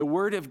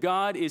word of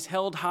God is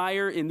held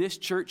higher in this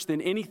church than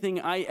anything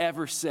I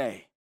ever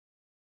say.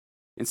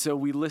 And so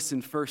we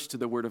listen first to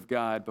the word of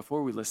God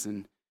before we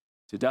listen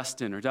to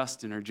Dustin or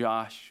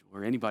Josh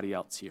or anybody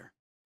else here.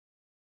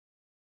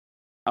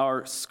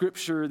 Our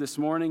scripture this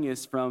morning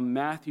is from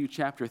Matthew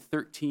chapter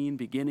 13,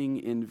 beginning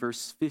in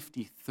verse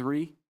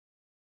 53.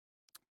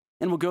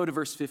 And we'll go to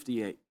verse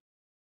 58.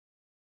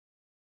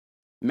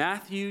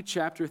 Matthew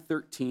chapter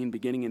 13,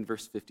 beginning in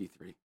verse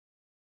 53.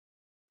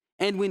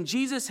 And when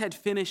Jesus had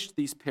finished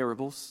these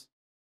parables,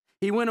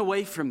 he went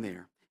away from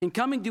there. And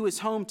coming to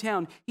his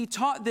hometown, he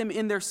taught them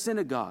in their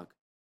synagogue,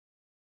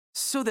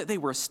 so that they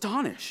were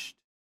astonished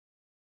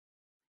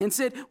and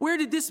said, "Where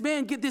did this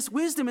man get this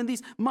wisdom and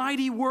these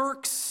mighty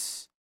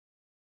works?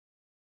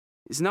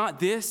 Is not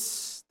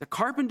this the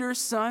carpenter's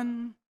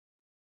son?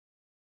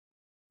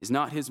 Is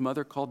not his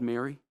mother called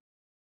Mary?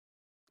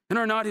 And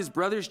are not his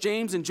brothers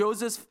James and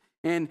Joseph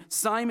and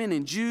Simon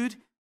and Jude?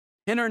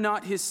 And are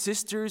not his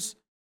sisters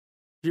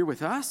here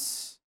with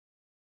us?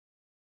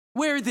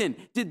 Where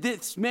then did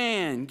this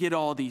man get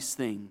all these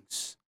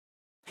things?"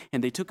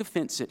 And they took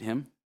offense at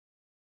him.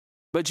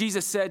 But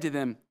Jesus said to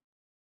them,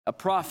 "A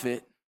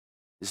prophet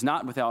is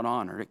not without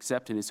honor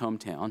except in his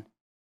hometown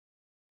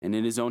and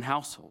in his own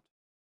household."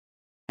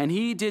 And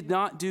he did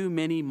not do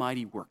many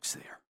mighty works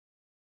there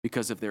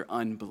because of their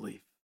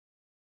unbelief.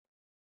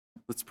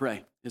 Let's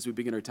pray as we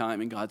begin our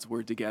time in God's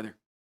word together.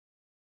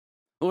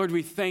 Lord,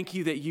 we thank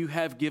you that you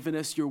have given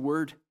us your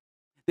word,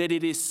 that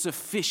it is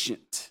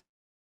sufficient.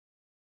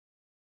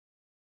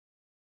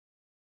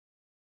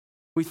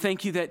 We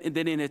thank you that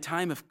in a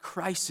time of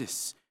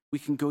crisis, we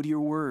can go to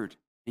your word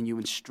and you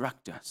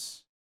instruct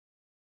us.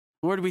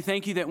 Lord, we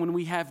thank you that when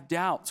we have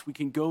doubts, we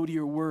can go to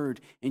your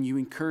word and you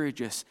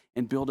encourage us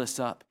and build us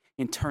up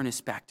and turn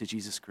us back to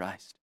Jesus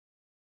Christ.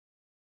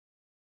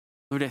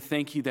 Lord, I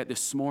thank you that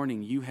this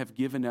morning you have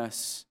given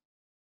us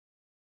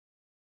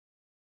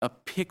a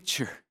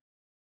picture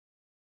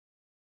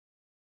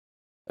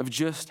of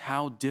just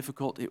how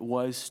difficult it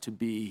was to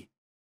be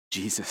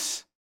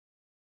Jesus.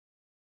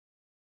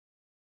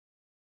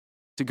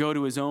 To go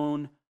to his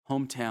own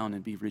hometown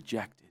and be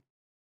rejected.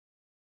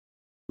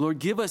 Lord,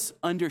 give us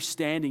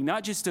understanding,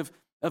 not just of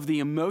the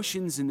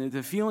emotions and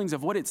the feelings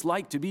of what it's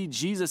like to be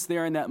Jesus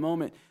there in that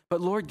moment,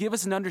 but Lord, give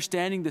us an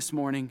understanding this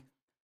morning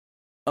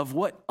of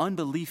what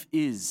unbelief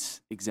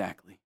is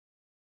exactly.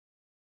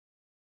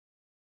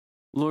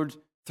 Lord,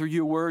 through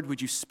your word,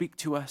 would you speak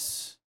to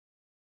us?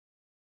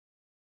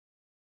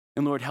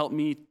 And Lord, help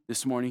me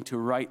this morning to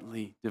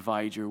rightly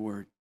divide your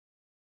word.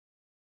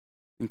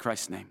 In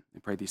Christ's name, I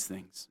pray these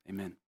things.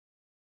 Amen.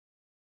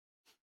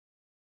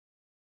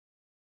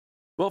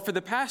 Well, for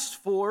the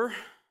past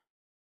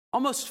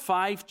almost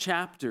 5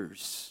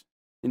 chapters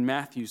in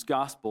Matthew's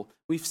gospel,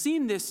 we've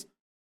seen this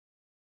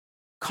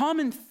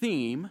common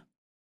theme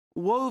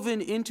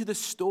woven into the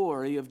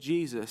story of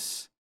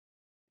Jesus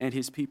and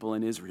his people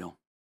in Israel.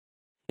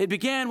 It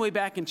began way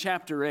back in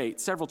chapter 8,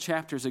 several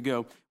chapters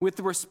ago, with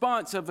the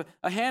response of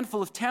a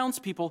handful of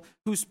townspeople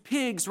whose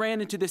pigs ran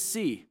into the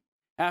sea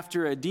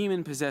after a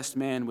demon-possessed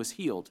man was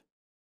healed.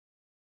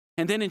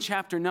 And then in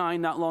chapter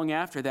 9, not long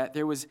after that,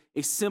 there was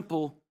a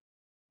simple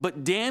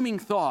but damning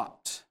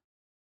thought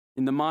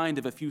in the mind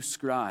of a few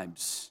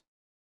scribes.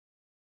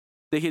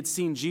 They had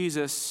seen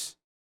Jesus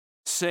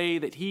say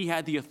that he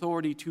had the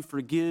authority to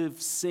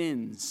forgive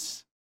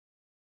sins,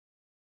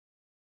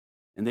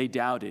 and they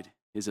doubted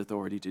his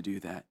authority to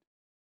do that.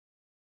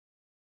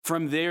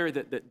 From there,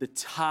 the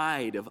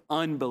tide of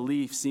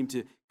unbelief seemed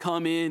to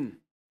come in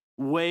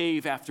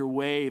wave after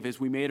wave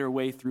as we made our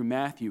way through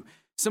Matthew.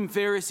 Some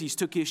Pharisees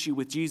took issue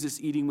with Jesus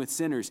eating with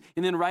sinners.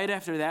 And then right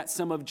after that,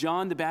 some of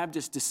John the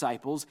Baptist's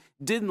disciples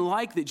didn't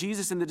like that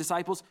Jesus and the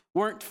disciples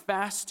weren't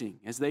fasting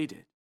as they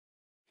did.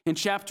 In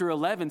chapter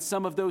 11,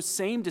 some of those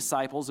same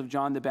disciples of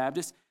John the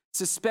Baptist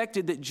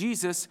suspected that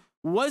Jesus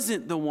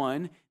wasn't the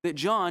one that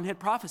John had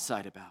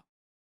prophesied about.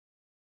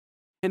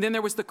 And then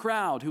there was the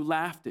crowd who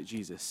laughed at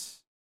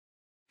Jesus.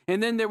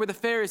 And then there were the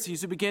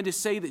Pharisees who began to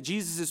say that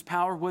Jesus'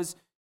 power was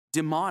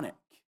demonic.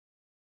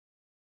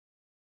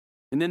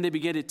 And then they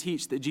began to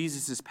teach that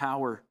Jesus'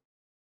 power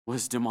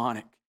was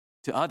demonic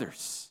to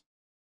others.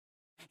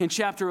 In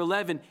chapter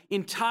 11,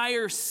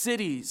 entire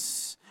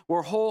cities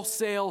were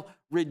wholesale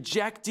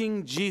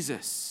rejecting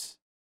Jesus,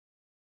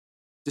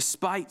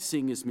 despite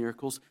seeing his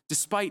miracles,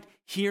 despite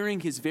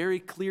hearing his very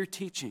clear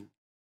teaching.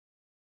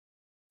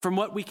 From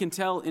what we can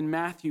tell in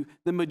Matthew,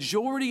 the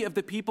majority of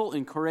the people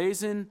in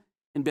Chorazin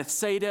and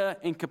Bethsaida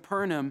and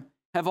Capernaum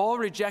have all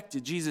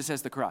rejected Jesus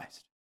as the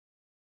Christ.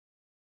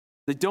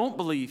 They don't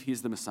believe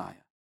he's the Messiah.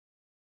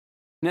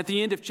 And at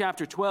the end of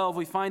chapter 12,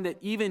 we find that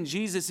even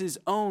Jesus'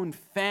 own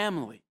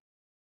family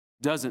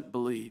doesn't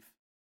believe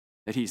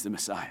that he's the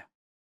Messiah.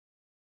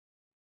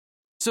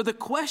 So the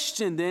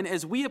question then,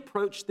 as we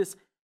approach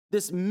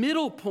this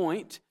middle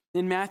point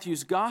in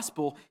Matthew's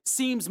gospel,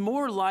 seems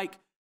more like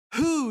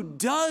who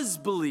does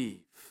believe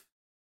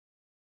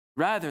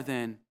rather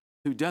than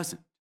who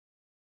doesn't.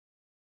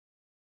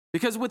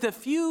 Because with a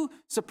few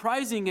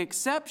surprising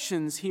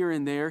exceptions here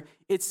and there,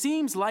 it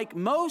seems like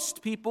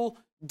most people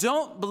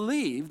don't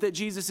believe that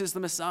Jesus is the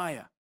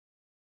Messiah.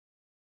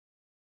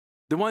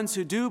 The ones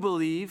who do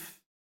believe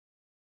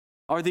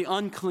are the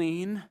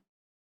unclean,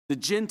 the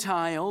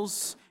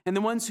Gentiles, and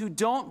the ones who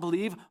don't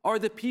believe are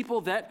the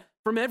people that,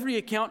 from every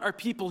account, are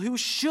people who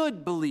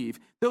should believe,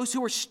 those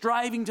who are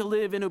striving to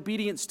live in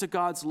obedience to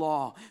God's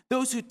law,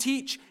 those who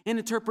teach and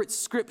interpret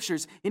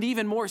scriptures, and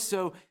even more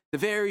so, the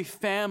very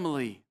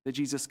family that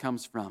Jesus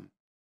comes from.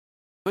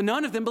 But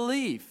none of them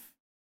believe.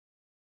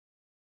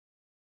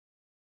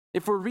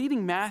 If we're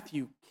reading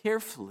Matthew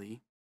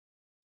carefully,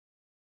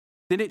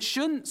 then it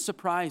shouldn't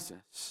surprise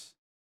us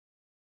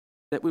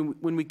that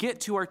when we get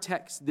to our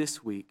text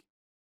this week,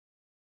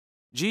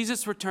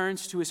 Jesus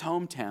returns to his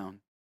hometown,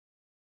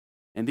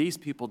 and these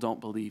people don't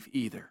believe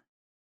either.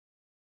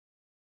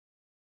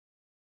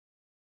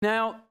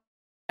 Now,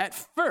 at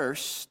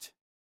first,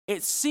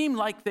 it seemed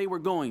like they were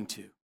going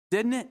to,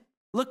 didn't it?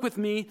 Look with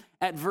me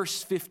at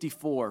verse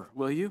 54,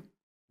 will you?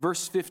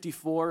 Verse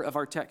 54 of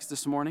our text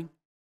this morning.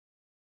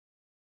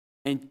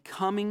 And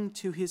coming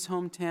to his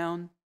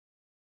hometown,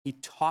 he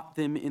taught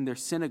them in their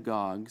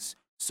synagogues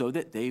so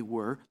that they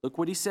were, look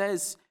what he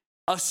says,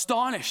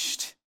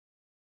 astonished.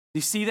 Do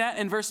you see that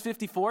in verse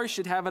 54? I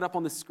should have it up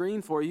on the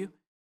screen for you.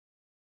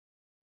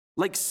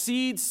 Like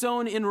seed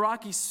sown in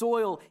rocky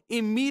soil,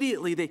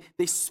 immediately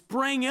they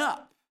sprang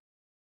up.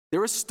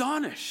 They're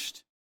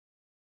astonished.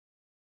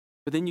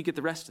 But then you get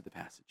the rest of the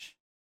passage,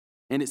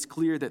 and it's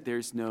clear that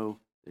there's no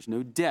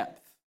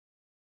depth.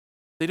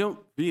 They don't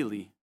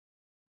really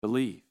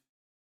believe.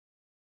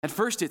 At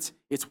first, it's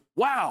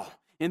wow.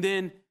 And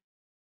then,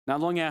 not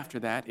long after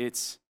that,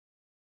 it's,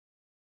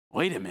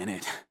 wait a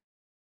minute.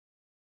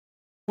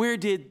 Where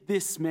did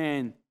this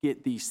man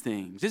get these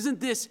things?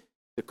 Isn't this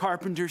the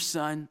carpenter's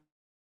son?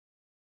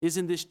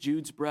 Isn't this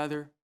Jude's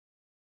brother?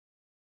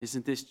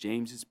 Isn't this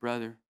James's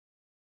brother?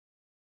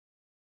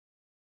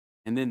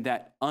 And then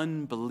that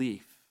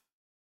unbelief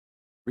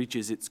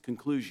reaches its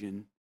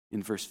conclusion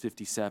in verse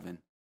 57,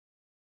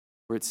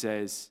 where it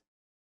says,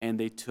 and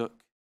they took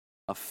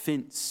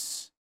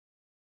offense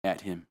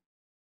at him.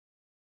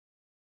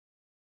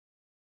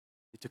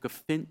 They took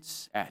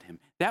offense at him.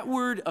 That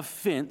word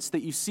offense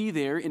that you see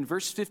there in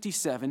verse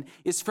 57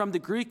 is from the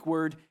Greek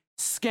word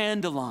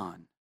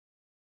scandalon.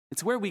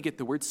 It's where we get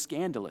the word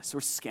scandalous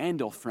or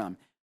scandal from.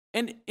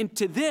 And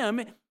to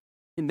them,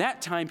 in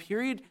that time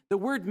period, the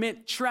word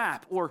meant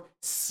trap or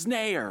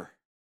snare.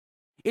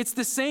 It's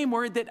the same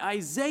word that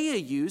Isaiah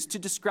used to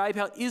describe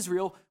how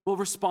Israel will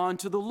respond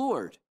to the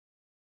Lord.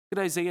 Look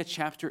at Isaiah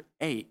chapter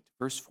 8,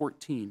 verse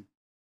 14.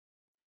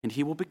 And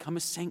he will become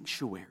a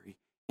sanctuary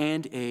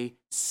and a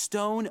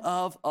stone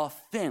of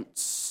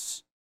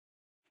offense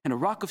and a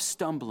rock of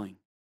stumbling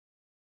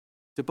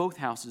to both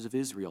houses of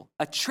Israel,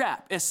 a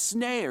trap, a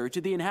snare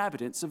to the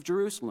inhabitants of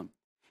Jerusalem.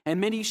 And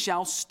many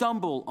shall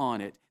stumble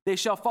on it. They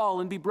shall fall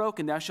and be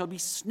broken. Thou shalt be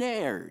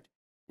snared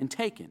and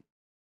taken.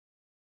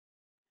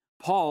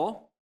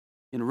 Paul,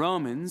 in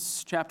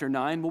Romans chapter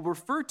 9, will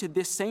refer to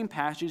this same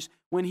passage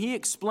when he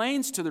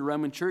explains to the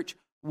Roman church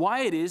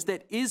why it is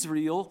that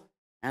Israel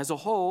as a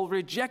whole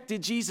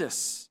rejected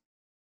Jesus.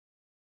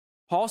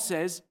 Paul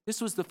says this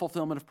was the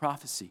fulfillment of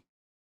prophecy.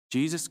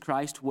 Jesus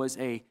Christ was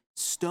a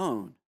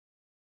stone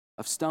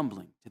of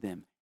stumbling to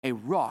them, a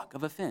rock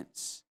of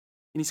offense.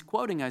 And he's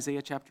quoting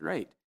Isaiah chapter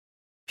 8.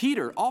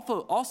 Peter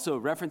also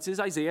references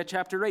Isaiah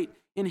chapter 8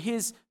 in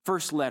his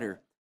first letter,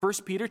 1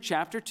 Peter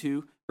chapter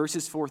 2,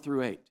 verses 4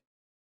 through 8.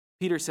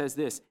 Peter says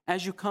this,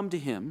 as you come to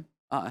him,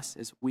 us,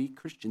 as we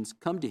Christians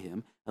come to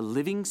him, a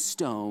living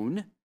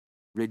stone,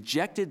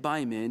 rejected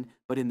by men,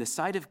 but in the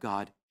sight of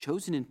God,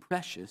 chosen and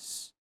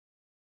precious,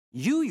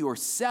 you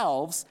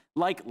yourselves,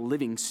 like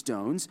living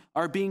stones,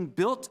 are being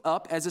built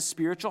up as a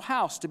spiritual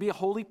house to be a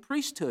holy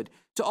priesthood,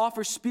 to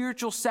offer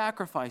spiritual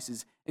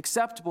sacrifices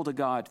acceptable to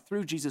God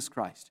through Jesus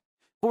Christ.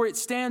 For it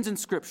stands in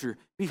Scripture,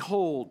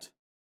 behold,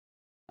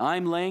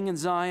 I'm laying in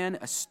Zion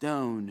a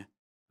stone,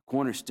 a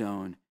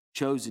cornerstone,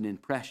 chosen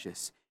and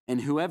precious,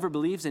 and whoever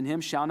believes in him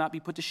shall not be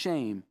put to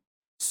shame.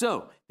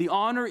 So the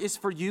honor is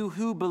for you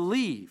who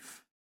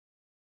believe.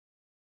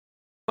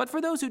 But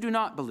for those who do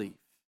not believe,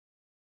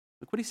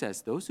 look what he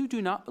says, those who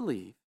do not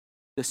believe,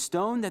 the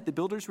stone that the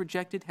builders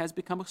rejected has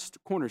become a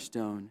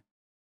cornerstone,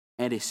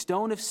 and a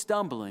stone of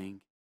stumbling,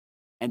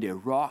 and a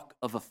rock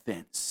of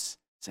offense.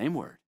 Same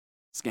word,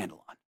 scandalon.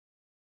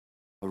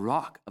 A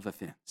rock of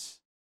offense.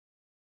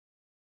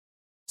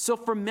 So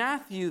for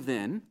Matthew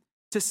then,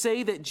 to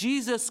say that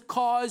Jesus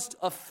caused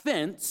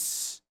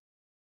offense,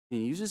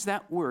 and he uses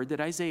that word that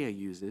Isaiah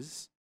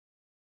uses,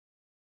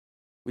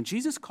 when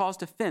Jesus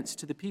caused offense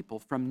to the people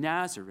from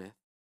Nazareth,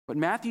 what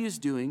Matthew is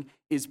doing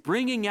is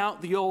bringing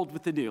out the old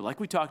with the new, like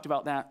we talked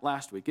about that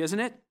last week,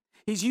 isn't it?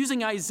 He's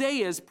using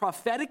Isaiah's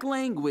prophetic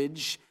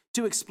language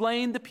to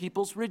explain the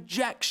people's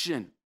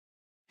rejection.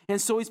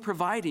 And so he's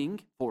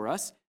providing for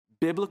us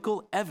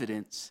biblical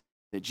evidence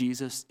that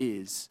Jesus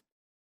is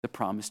the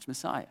promised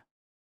Messiah.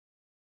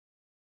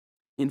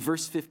 In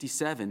verse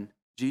 57,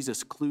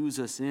 Jesus clues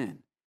us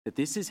in that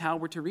this is how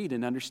we're to read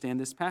and understand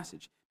this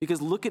passage.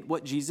 Because look at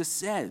what Jesus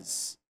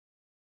says.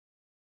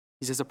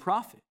 He says, a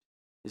prophet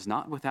is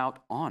not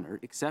without honor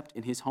except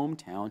in his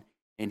hometown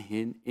and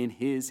in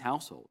his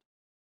household.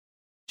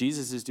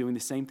 Jesus is doing the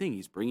same thing.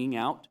 He's bringing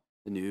out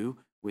the new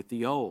with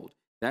the old.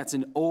 That's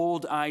an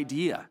old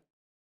idea.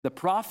 The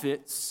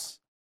prophets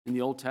in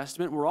the Old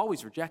Testament were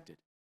always rejected.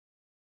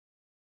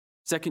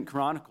 2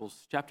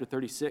 Chronicles chapter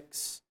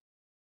 36,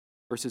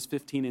 verses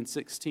 15 and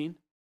 16.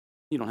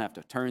 You don't have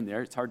to turn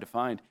there. It's hard to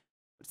find.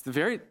 It's the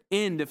very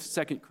end of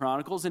 2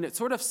 Chronicles, and it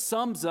sort of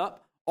sums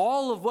up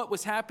all of what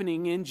was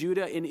happening in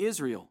Judah and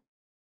Israel.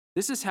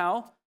 This is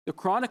how the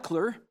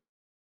chronicler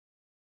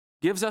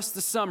gives us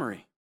the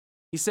summary.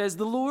 He says,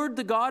 "The Lord,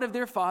 the God of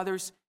their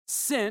fathers,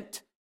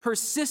 sent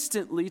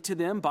persistently to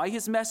them by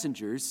his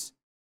messengers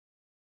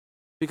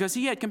because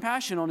he had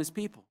compassion on his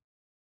people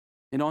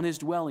and on his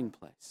dwelling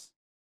place.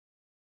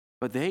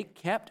 But they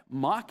kept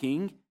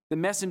mocking the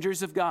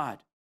messengers of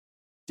God,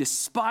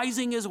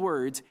 despising his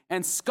words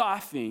and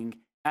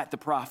scoffing at the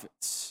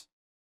prophets,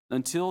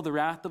 until the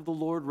wrath of the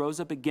Lord rose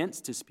up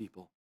against his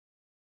people,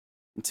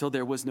 until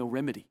there was no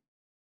remedy."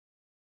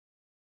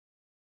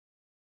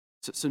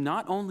 So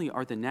not only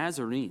are the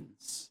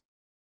Nazarenes,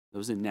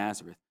 those in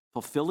Nazareth,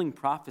 fulfilling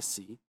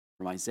prophecy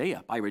from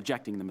Isaiah by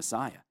rejecting the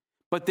Messiah,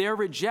 but their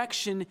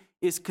rejection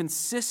is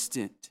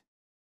consistent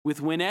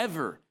with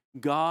whenever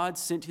God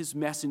sent his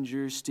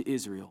messengers to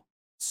Israel,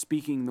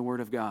 speaking the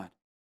word of God.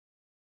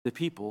 The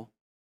people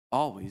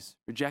always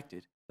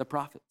rejected the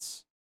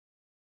prophets.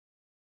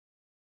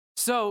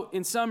 So,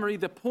 in summary,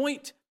 the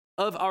point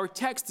of our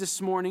text this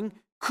morning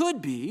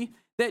could be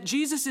that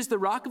Jesus is the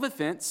rock of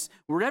offense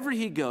wherever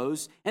he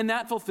goes, and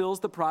that fulfills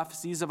the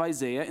prophecies of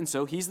Isaiah, and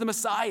so he's the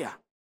Messiah.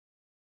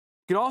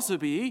 It could also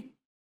be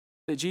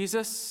that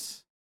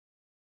Jesus,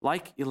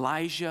 like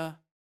Elijah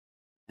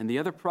and the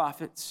other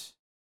prophets,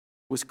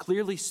 was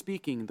clearly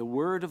speaking the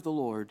word of the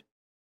Lord,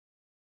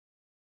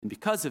 and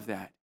because of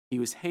that, he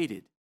was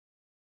hated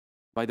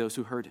by those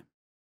who heard him.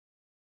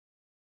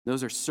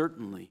 Those are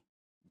certainly,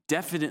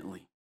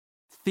 definitely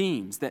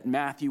themes that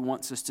Matthew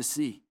wants us to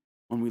see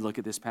when we look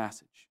at this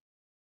passage.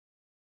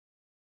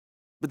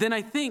 But then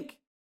I think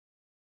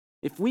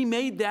if we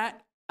made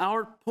that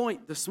our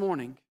point this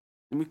morning,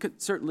 and we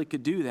certainly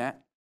could do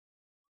that,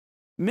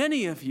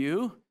 many of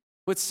you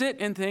would sit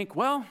and think,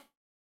 well,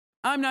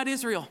 I'm not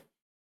Israel.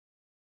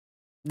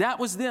 That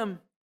was them.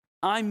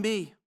 I'm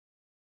me.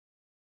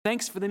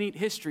 Thanks for the neat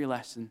history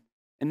lesson.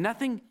 And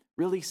nothing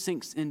really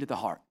sinks into the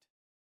heart.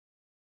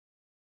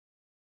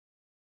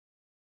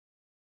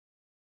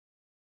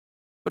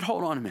 But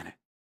hold on a minute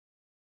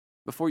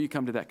before you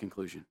come to that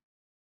conclusion.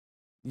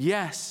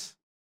 Yes,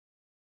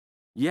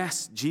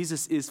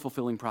 Jesus is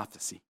fulfilling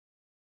prophecy.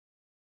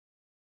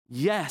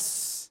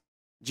 Yes,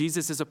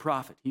 Jesus is a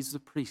prophet. He's a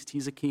priest.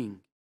 He's a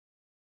king.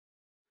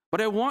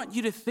 But I want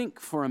you to think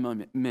for a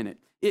minute.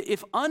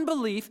 If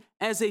unbelief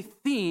as a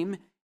theme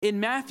in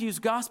Matthew's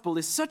gospel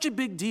is such a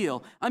big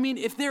deal, I mean,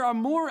 if there are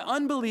more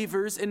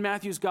unbelievers in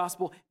Matthew's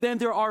gospel than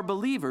there are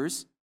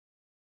believers,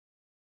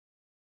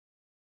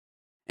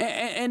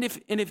 and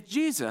if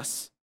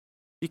Jesus,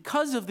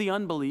 because of the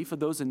unbelief of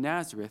those in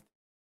Nazareth,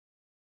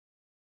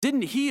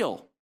 didn't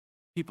heal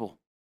people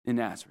in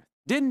Nazareth,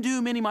 didn't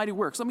do many mighty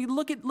works. I mean,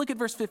 look at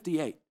verse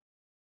 58.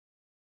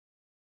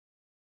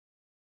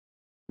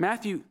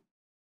 Matthew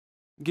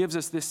gives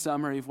us this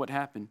summary of what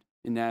happened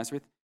in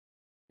Nazareth.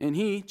 And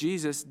he,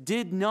 Jesus,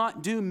 did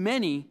not do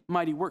many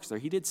mighty works there.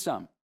 He did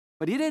some,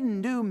 but he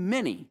didn't do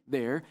many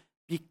there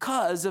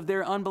because of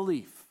their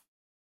unbelief.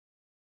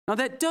 Now,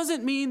 that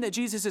doesn't mean that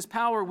Jesus'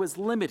 power was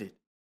limited.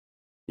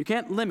 You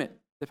can't limit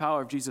the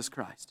power of Jesus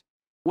Christ.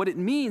 What it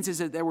means is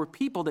that there were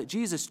people that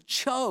Jesus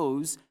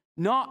chose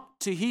not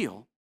to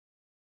heal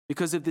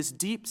because of this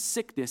deep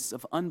sickness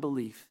of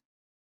unbelief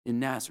in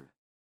Nazareth.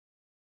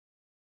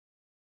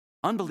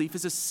 Unbelief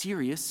is a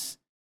serious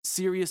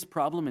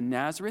problem in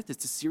Nazareth.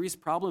 It's a serious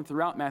problem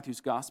throughout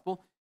Matthew's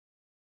gospel.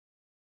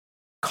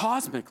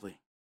 Cosmically,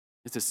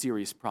 it's a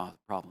serious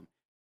problem.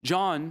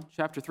 John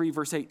chapter 3,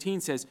 verse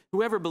 18 says,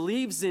 "Whoever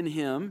believes in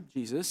him,"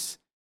 Jesus,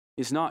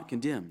 "is not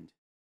condemned.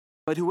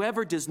 But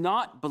whoever does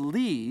not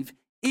believe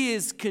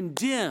is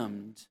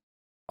condemned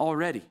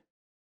already,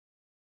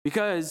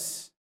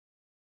 because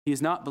he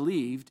has not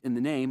believed in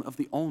the name of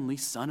the only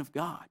Son of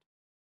God."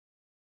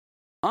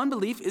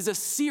 Unbelief is a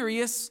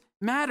serious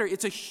matter.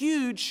 It's a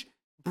huge,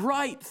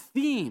 bright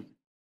theme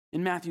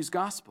in Matthew's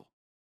gospel,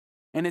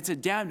 and it's a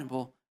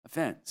damnable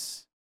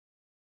offense.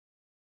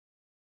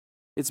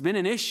 It's been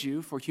an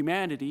issue for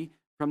humanity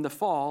from the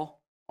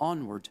fall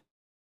onward.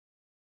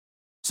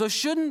 So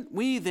shouldn't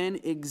we then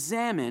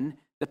examine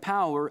the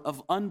power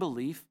of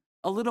unbelief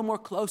a little more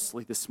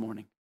closely this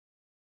morning?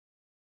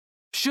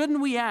 Shouldn't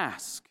we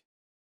ask,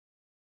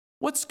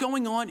 what's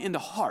going on in the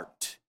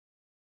heart?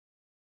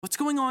 What's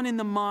going on in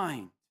the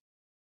mind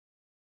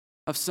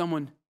of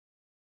someone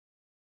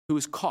who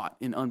is caught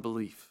in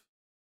unbelief?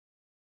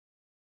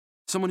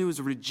 Someone who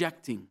is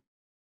rejecting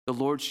the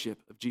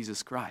lordship of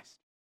Jesus Christ.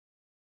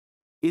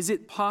 Is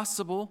it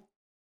possible?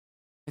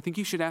 I think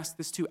you should ask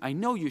this too. I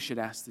know you should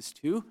ask this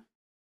too.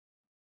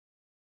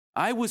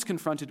 I was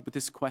confronted with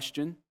this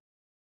question.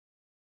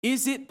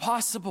 Is it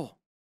possible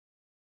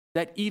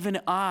that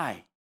even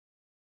I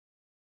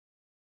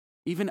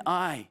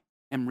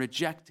am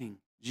rejecting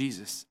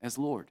Jesus as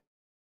Lord?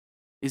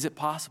 Is it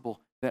possible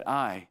that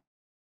I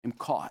am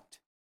caught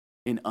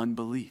in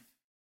unbelief?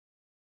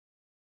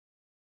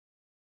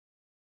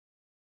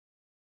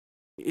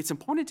 It's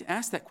important to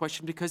ask that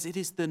question because it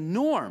is the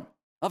norm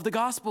of the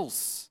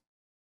Gospels.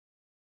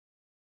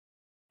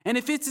 And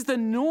if it's the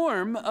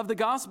norm of the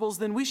Gospels,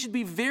 then we should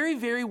be very,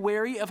 very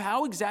wary of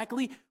how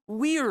exactly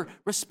we're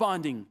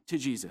responding to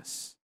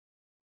Jesus.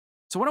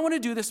 So what I want to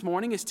do this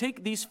morning is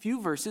take these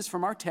few verses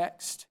from our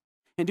text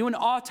and do an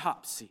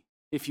autopsy,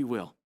 if you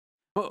will.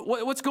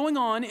 What's going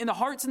on in the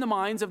hearts and the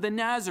minds of the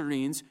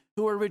Nazarenes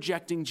who are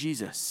rejecting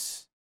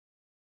Jesus?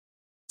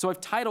 So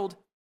I've titled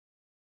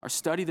our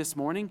study this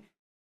morning,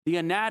 The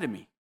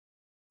Anatomy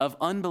of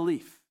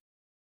Unbelief,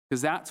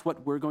 because that's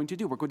what we're going to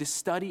do. We're going to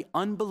study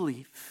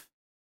unbelief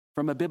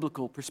from a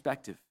biblical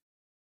perspective.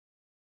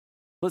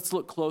 Let's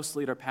look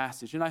closely at our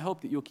passage, and I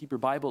hope that you'll keep your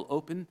Bible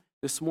open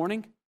this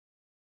morning.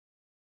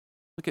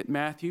 Look at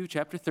Matthew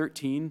chapter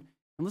 13,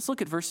 and let's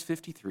look at verse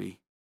 53.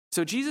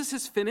 So Jesus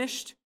has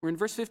finished, we're in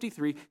verse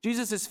 53,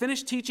 Jesus has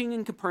finished teaching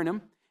in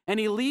Capernaum, and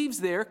he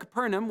leaves there,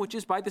 Capernaum, which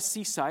is by the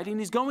seaside, and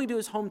he's going to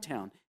his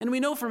hometown. And we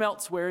know from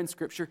elsewhere in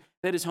Scripture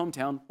that his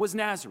hometown was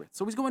Nazareth.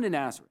 So he's going to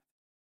Nazareth.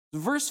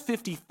 Verse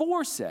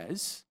 54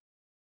 says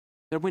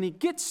that when he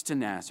gets to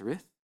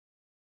Nazareth,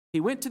 he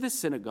went to the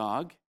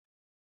synagogue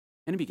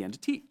and he began to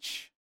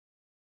teach.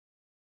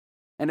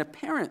 And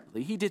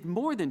apparently he did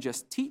more than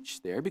just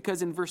teach there,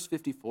 because in verse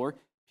 54,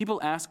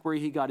 people ask where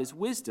he got his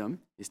wisdom,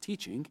 his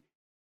teaching,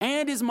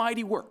 and his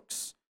mighty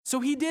works. So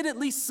he did at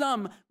least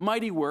some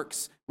mighty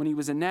works when he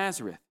was in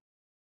Nazareth.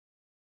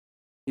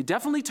 He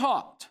definitely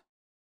taught,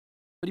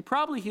 but he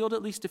probably healed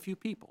at least a few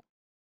people.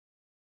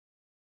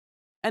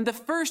 And the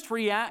first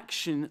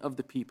reaction of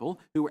the people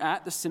who were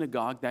at the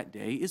synagogue that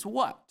day is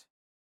what?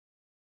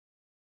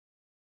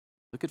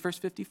 Look at verse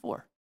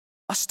 54.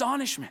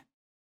 Astonishment.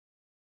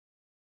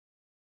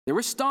 They were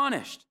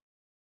astonished.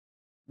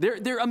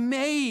 They're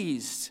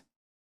amazed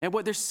at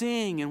what they're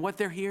seeing and what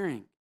they're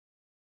hearing.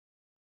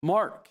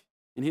 Mark,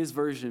 in his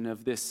version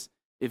of this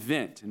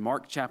event, in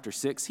Mark chapter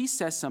 6, he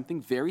says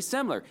something very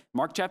similar.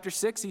 Mark chapter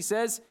 6, he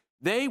says,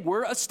 they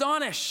were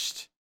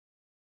astonished.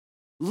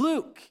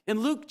 Luke, in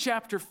Luke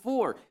chapter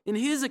 4, in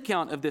his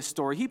account of this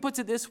story, he puts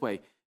it this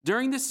way.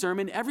 During this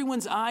sermon,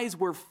 everyone's eyes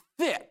were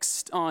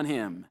fixed on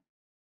him.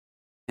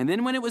 And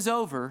then when it was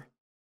over,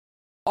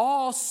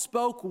 all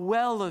spoke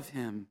well of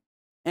him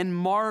and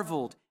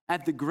marveled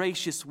at the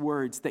gracious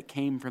words that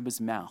came from his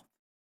mouth.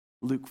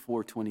 Luke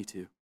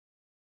 4:22.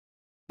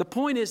 The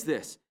point is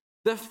this: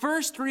 the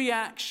first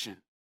reaction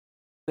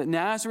that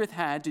Nazareth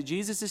had to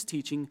Jesus'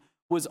 teaching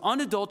was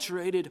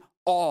unadulterated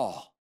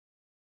awe,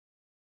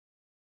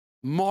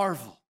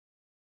 marvel,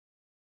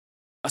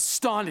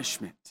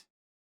 astonishment.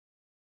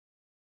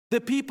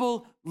 The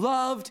people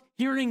loved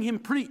hearing him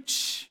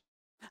preach.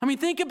 I mean,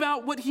 think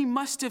about what he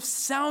must have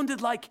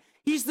sounded like.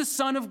 He's the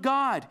Son of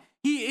God.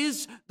 He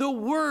is the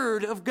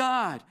Word of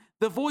God,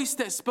 the voice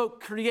that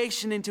spoke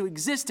creation into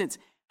existence.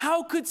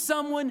 How could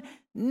someone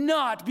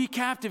not be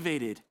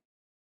captivated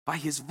by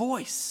his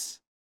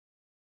voice?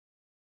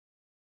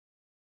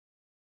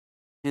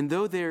 And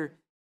though their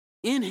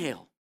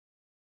inhale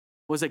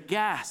was a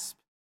gasp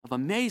of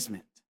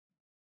amazement,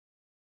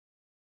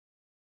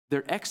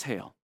 their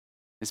exhale,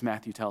 as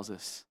Matthew tells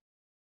us,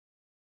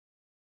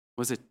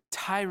 was a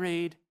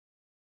tirade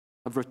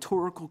of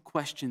rhetorical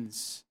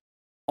questions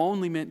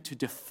only meant to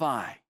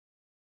defy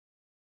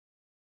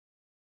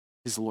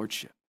his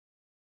lordship.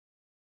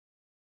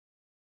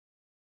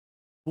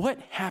 What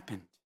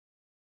happened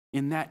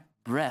in that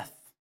breath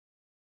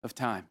of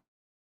time?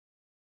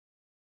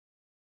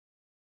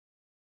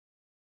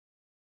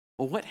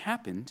 Well, what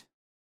happened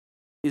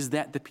is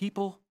that the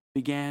people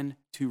began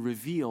to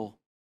reveal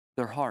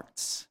their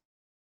hearts.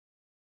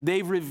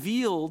 They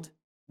revealed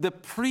the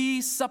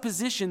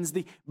presuppositions,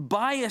 the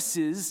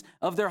biases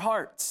of their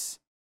hearts.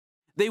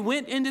 They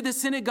went into the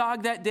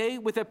synagogue that day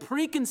with a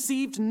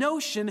preconceived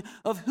notion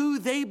of who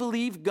they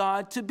believed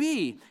God to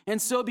be.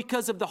 And so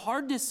because of the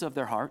hardness of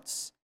their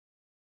hearts,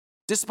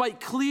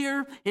 despite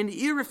clear and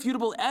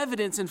irrefutable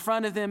evidence in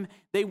front of them,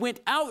 they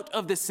went out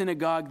of the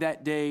synagogue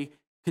that day,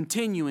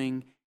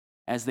 continuing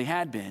as they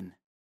had been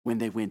when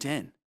they went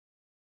in.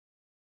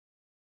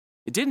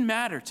 It didn't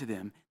matter to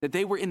them that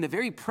they were in the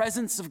very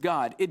presence of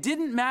God. It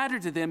didn't matter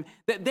to them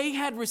that they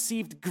had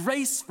received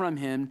grace from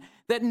him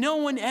that no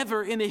one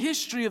ever in the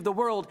history of the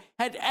world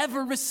had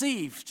ever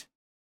received.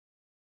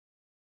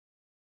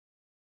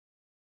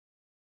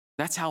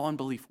 That's how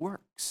unbelief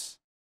works.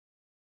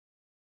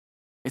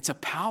 It's a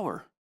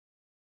power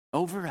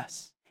over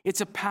us.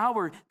 It's a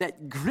power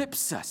that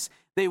grips us.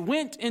 They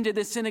went into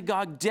the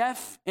synagogue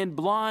deaf and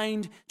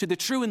blind to the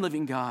true and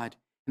living God,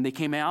 and they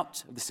came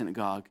out of the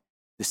synagogue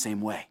the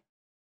same way.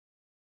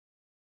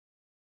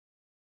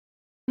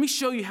 Let me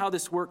show you how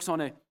this works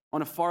on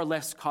a far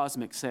less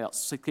cosmic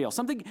scale,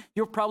 something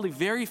you're probably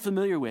very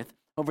familiar with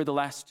over the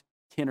last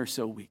 10 or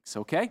so weeks,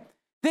 okay?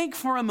 Think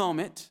for a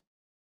moment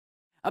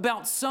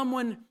about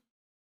someone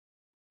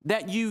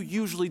that you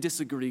usually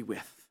disagree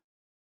with?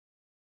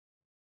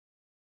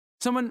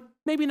 Someone,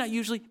 maybe not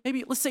usually,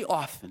 maybe let's say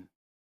often.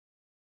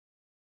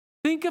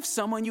 Think of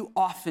someone you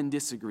often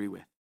disagree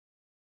with.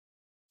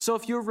 So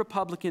if you're a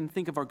Republican,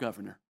 think of our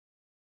governor.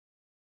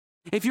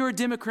 If you're a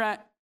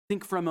Democrat,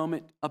 think for a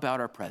moment about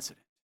our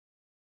president.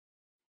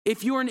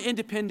 If you're an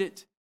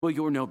independent, well,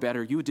 you're no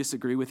better. You would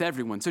disagree with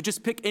everyone. So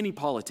just pick any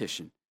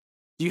politician.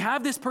 Do you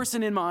have this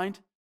person in mind?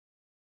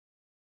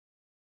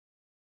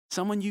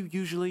 Someone you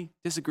usually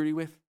disagree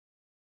with?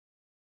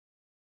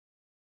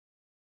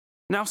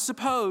 Now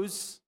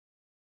suppose,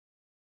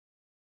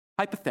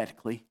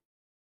 hypothetically,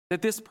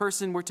 that this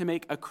person were to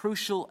make a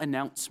crucial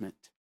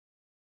announcement.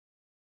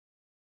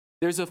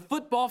 There's a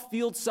football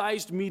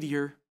field-sized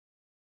meteor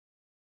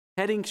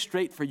heading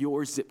straight for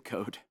your zip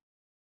code.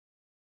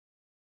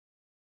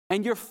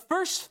 And your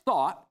first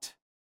thought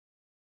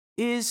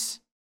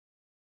is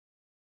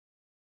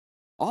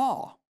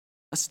awe,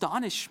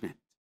 astonishment,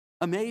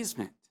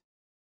 amazement,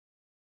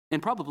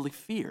 and probably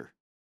fear.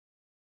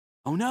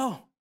 Oh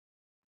no,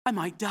 I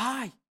might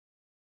die.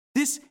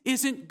 This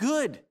isn't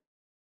good.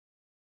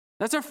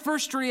 That's our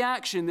first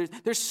reaction.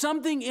 There's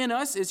something in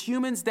us as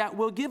humans that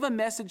will give a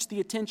message the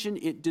attention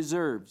it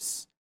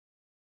deserves.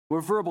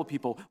 We're verbal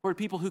people. We're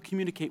people who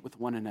communicate with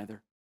one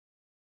another.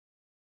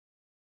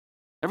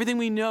 Everything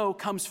we know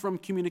comes from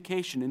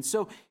communication. And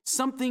so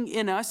something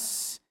in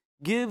us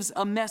gives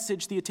a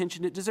message the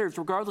attention it deserves,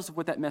 regardless of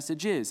what that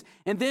message is.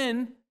 And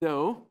then,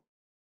 though,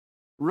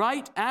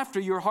 right after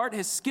your heart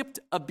has skipped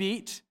a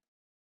beat,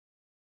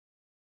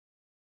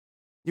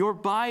 your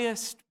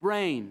biased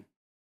brain,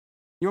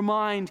 your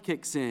mind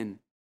kicks in,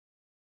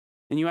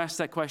 and you ask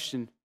that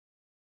question,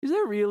 is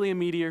there really a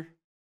meteor?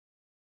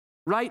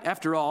 Right,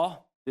 after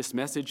all, this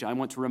message, I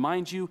want to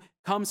remind you,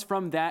 comes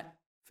from that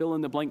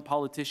fill-in-the-blank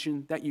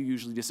politician that you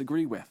usually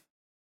disagree with.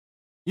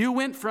 You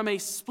went from a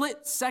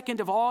split second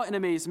of awe and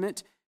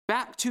amazement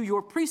back to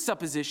your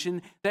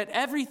presupposition that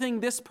everything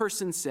this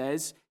person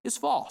says is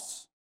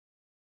false.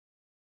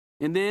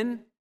 And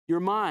then your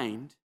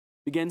mind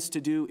begins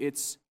to do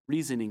its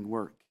reasoning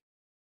work.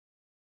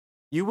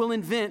 You will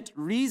invent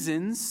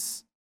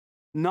reasons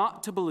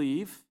not to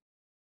believe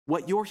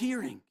what you're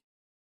hearing.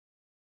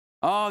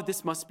 Oh,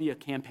 this must be a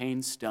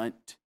campaign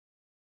stunt.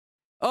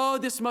 Oh,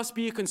 this must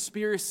be a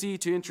conspiracy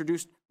to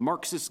introduce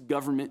Marxist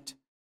government.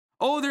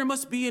 Oh, there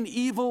must be an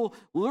evil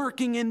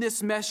lurking in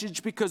this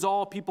message because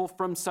all people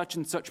from such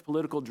and such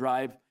political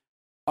drive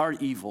are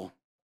evil.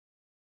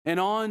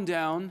 And on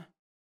down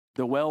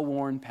the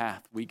well-worn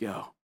path we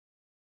go.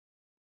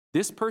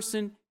 This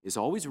person is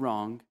always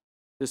wrong.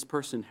 This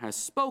person has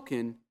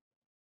spoken.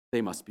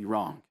 They must be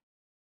wrong.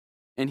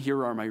 And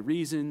here are my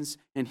reasons,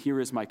 and here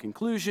is my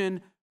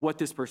conclusion. What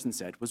this person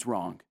said was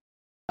wrong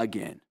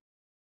again.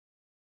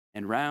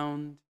 And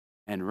round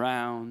and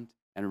round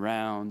and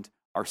round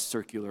our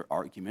circular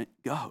argument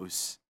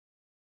goes.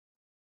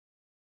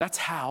 That's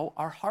how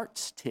our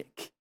hearts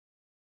tick.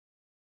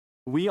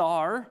 We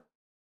are,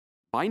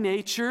 by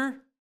nature,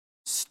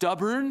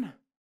 stubborn,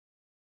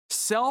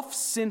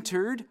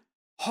 self-centered,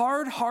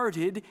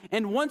 hard-hearted,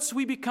 and once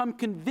we become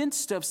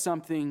convinced of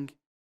something,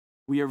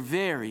 we are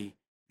very,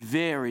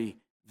 very,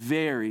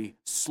 very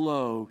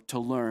slow to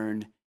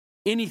learn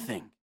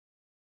anything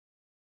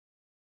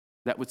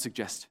that would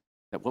suggest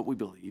that what we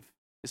believe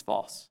is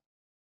false.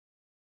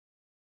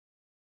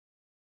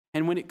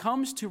 And when it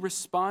comes to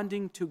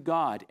responding to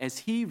God as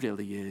He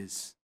really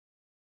is,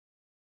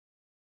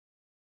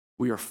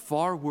 we are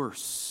far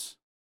worse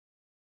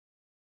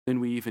than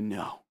we even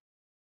know.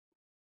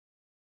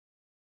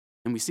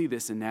 And we see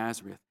this in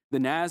Nazareth. The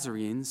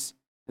Nazarenes,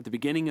 at the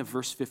beginning of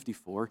verse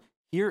 54,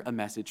 hear a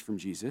message from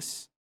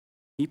Jesus.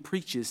 He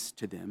preaches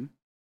to them.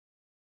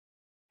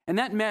 And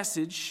that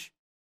message,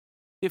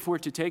 if we're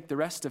to take the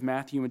rest of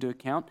Matthew into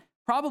account,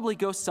 probably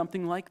goes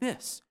something like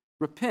this.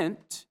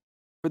 Repent,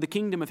 for the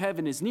kingdom of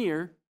heaven is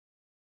near,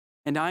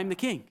 and I'm the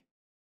king.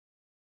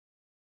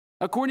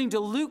 According to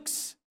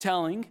Luke's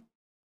telling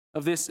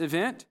of this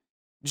event,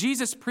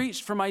 Jesus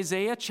preached from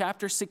Isaiah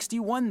chapter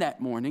 61 that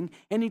morning,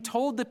 and he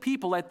told the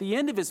people at the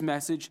end of his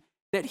message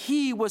that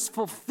he was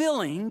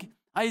fulfilling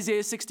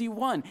Isaiah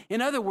 61.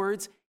 In other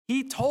words,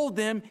 he told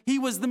them he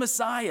was the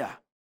Messiah.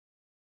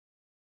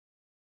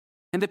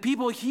 And the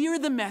people hear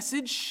the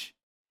message,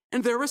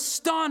 and they're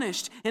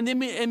astonished. And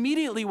then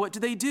immediately, what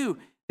do?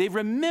 They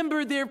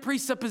remember their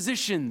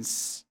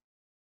presuppositions.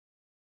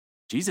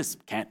 Jesus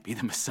can't be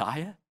the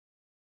Messiah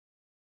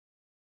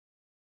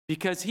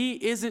because he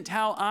isn't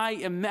how I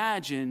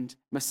imagined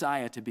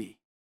Messiah to be.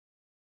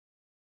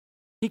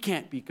 He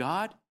can't be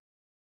God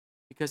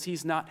because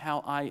he's not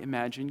how I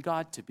imagined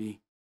God to be.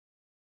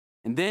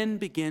 And then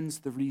begins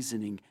the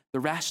reasoning, the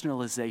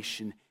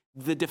rationalization,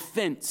 the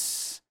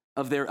defense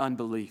of their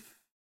unbelief.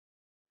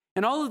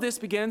 And all of this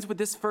begins with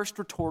this first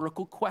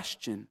rhetorical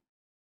question.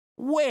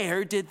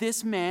 Where did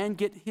this man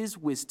get his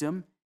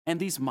wisdom and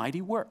these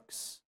mighty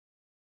works?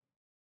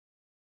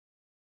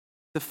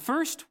 The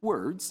first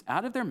words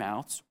out of their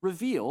mouths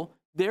reveal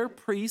their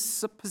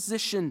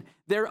presupposition,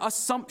 their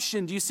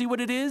assumption. Do you see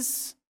what it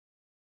is?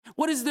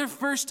 What is their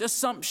first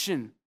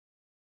assumption?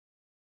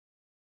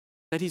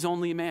 that he's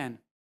only a man,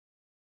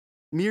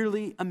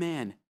 merely a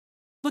man.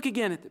 Look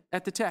again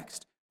at the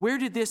text. Where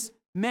did this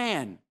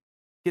man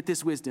get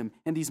this wisdom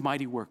and these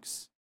mighty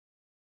works?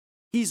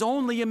 He's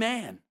only a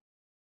man.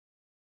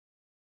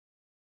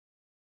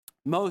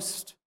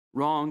 Most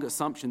wrong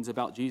assumptions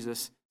about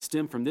Jesus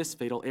stem from this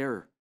fatal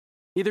error.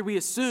 Either we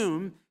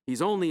assume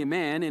he's only a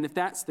man, and if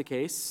that's the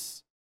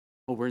case,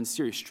 well, we're in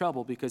serious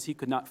trouble because he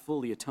could not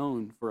fully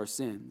atone for our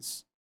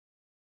sins.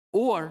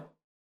 Or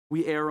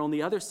we err on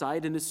the other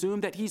side and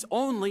assume that he's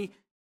only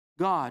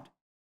God.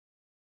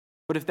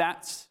 But if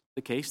that's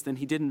the case, then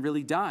he didn't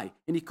really die,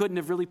 and he couldn't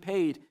have really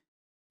paid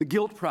the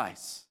guilt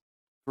price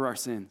for our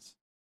sins.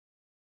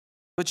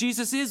 But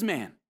Jesus is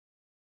man.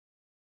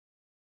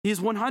 He is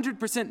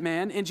 100%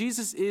 man, and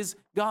Jesus is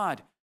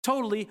God,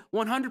 totally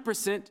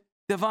 100%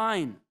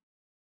 divine.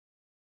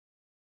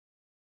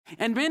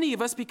 And many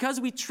of us,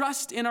 because we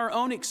trust in our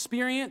own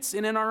experience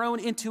and in our own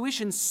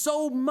intuition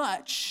so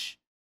much,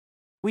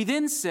 we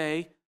then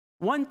say,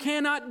 one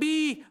cannot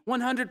be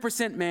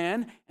 100%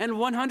 man and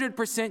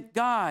 100%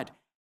 God.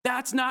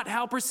 That's not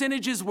how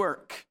percentages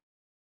work.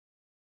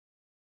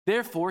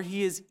 Therefore,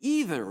 he is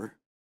either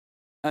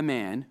a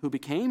man who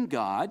became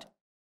God,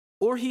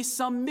 or he's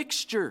some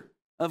mixture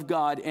of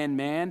God and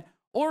man,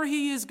 or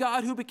he is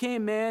God who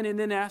became man and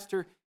then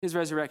after his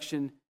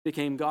resurrection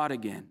became God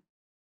again.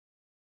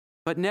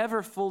 But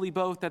never fully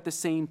both at the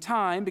same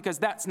time, because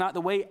that's not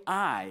the way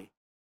I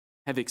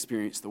have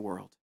experienced the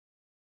world.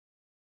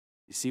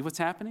 You see what's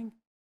happening?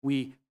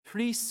 We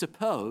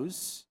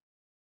presuppose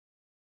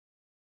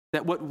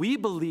that what we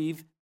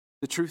believe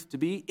the truth to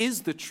be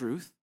is the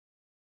truth,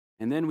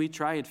 and then we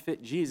try and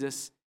fit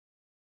Jesus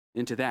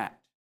into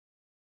that.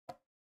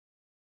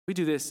 We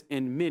do this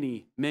in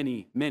many,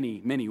 many,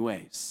 many, many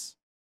ways.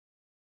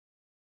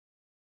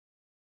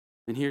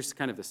 And here's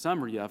kind of the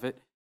summary of it.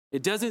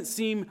 It doesn't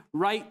seem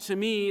right to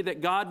me that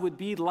God would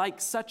be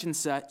like such and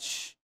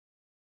such.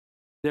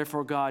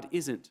 Therefore, God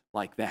isn't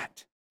like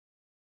that.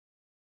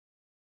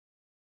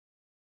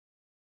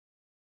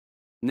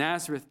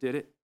 Nazareth did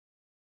it.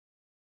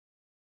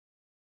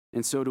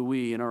 And so do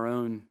we in our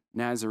own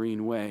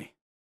Nazarene way.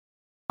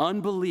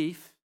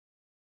 Unbelief,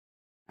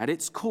 at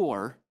its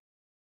core,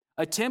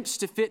 attempts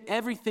to fit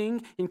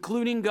everything,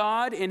 including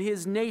God and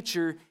his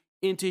nature,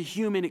 into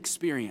human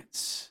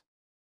experience.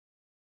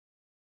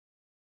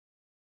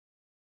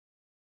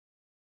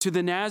 To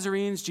the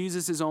Nazarenes,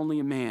 Jesus is only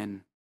a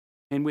man.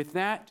 And with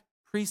that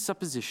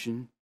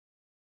presupposition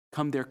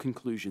come their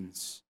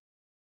conclusions.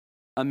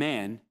 A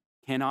man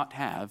cannot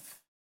have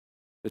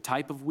the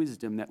type of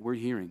wisdom that we're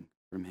hearing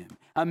from him.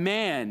 A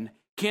man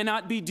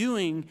cannot be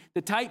doing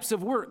the types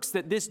of works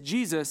that this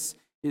Jesus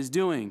is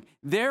doing.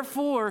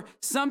 Therefore,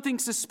 something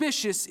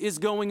suspicious is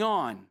going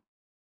on.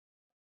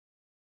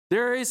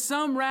 There is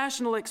some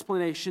rational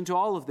explanation to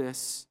all of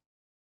this.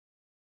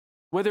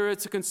 Whether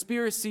it's a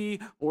conspiracy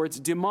or it's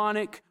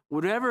demonic,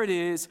 whatever it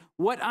is,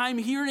 what I'm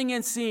hearing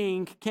and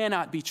seeing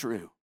cannot be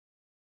true.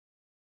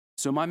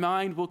 So my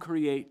mind will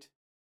create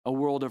a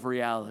world of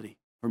reality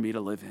for me to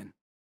live in.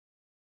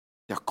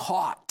 They're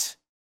caught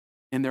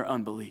in their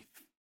unbelief.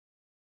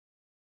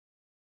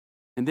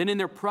 And then in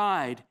their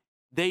pride,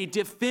 they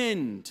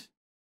defend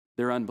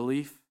their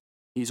unbelief.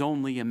 He's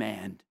only a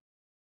man.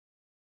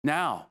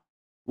 Now,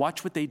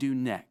 watch what they do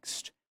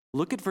next.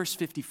 Look at verse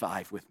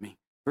 55 with me.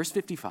 Verse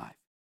 55.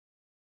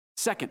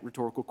 Second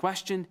rhetorical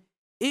question,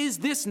 is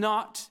this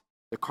not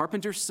the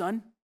carpenter's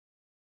son?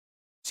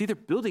 See, they're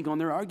building on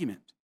their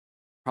argument.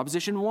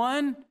 Proposition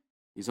 1,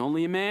 he's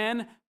only a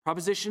man.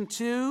 Proposition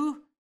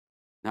 2,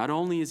 not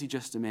only is he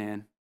just a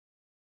man,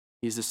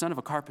 he's the son of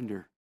a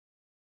carpenter.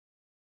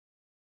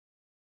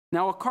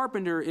 Now, a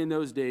carpenter in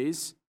those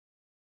days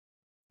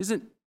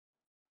isn't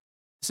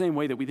the same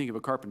way that we think of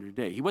a carpenter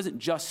today. He wasn't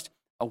just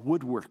a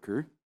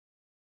woodworker.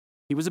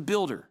 He was a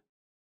builder.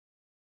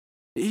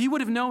 He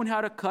would have known how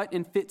to cut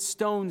and fit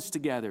stones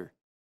together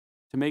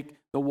to make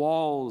the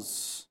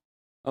walls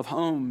of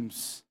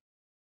homes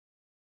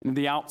and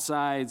the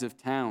outsides of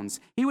towns.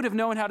 He would have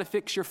known how to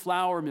fix your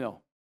flour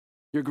mill,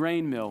 your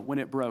grain mill when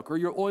it broke, or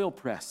your oil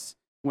press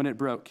when it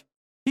broke.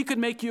 He could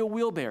make you a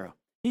wheelbarrow.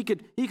 He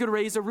could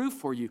raise a roof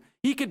for you.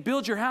 He could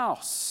build your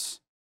house.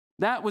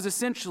 That was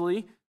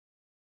essentially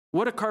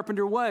what a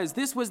carpenter was.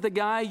 This was the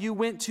guy you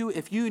went to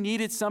if you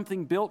needed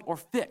something built or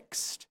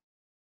fixed.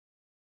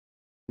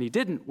 And he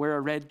didn't wear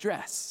a red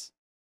dress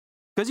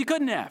because he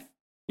couldn't have.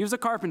 He was a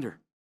carpenter.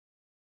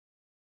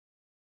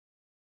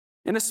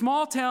 In a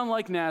small town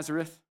like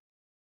Nazareth,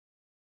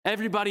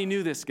 everybody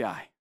knew this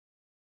guy.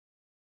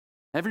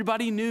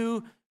 Everybody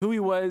knew who he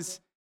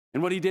was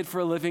and what he did for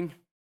a living.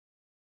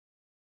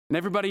 And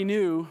everybody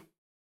knew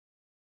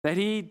that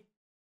he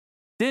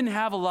didn't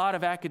have a lot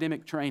of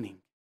academic training.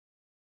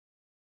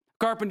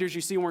 Carpenters,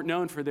 you see, weren't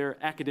known for their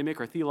academic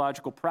or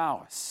theological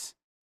prowess.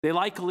 They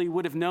likely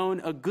would have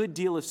known a good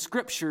deal of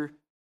Scripture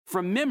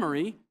from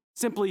memory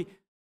simply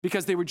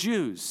because they were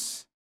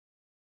Jews.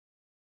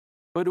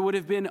 But it would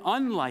have been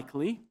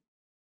unlikely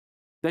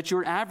that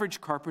your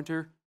average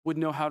carpenter would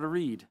know how to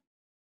read.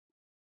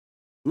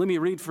 Let me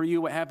read for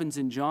you what happens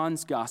in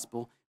John's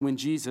Gospel, when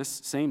Jesus,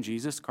 same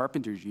Jesus,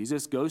 carpenter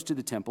Jesus, goes to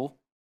the temple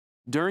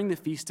during the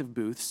Feast of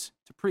Booths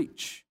to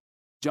preach.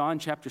 John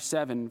chapter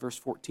 7, verse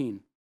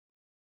 14.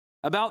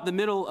 About the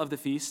middle of the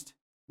feast,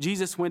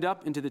 Jesus went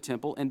up into the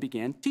temple and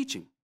began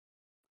teaching.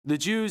 The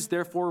Jews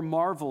therefore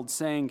marveled,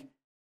 saying,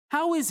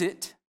 "How is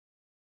it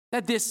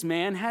that this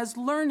man has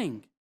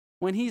learning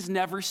when he's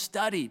never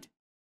studied?"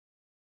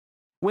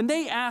 When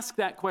they ask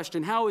that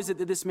question, how is it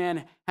that this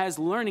man has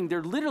learning,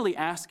 they're literally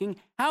asking,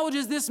 how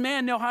does this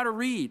man know how to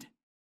read?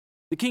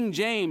 The King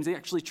James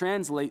actually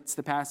translates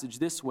the passage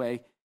this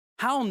way,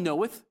 how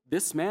knoweth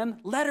this man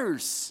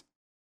letters?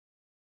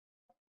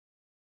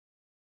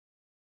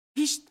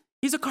 He's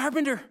a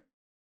carpenter.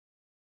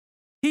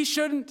 He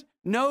shouldn't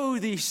know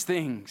these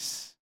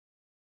things.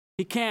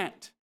 He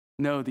can't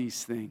know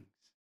these things.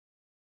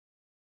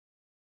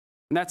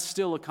 And that's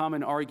still a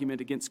common argument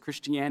against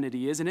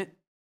Christianity, isn't it?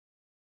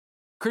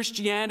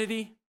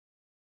 Christianity,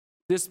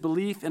 this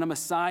belief in a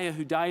Messiah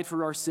who died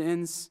for our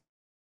sins,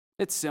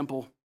 it's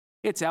simple,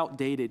 it's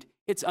outdated,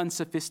 it's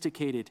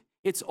unsophisticated,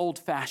 it's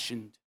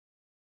old-fashioned.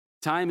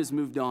 Time has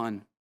moved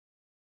on.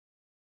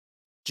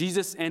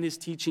 Jesus and his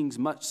teachings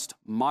must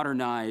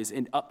modernize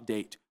and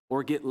update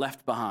or get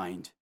left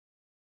behind.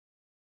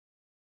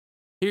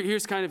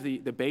 Here's kind of the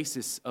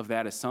basis of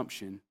that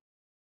assumption.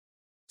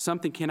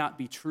 Something cannot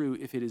be true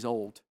if it is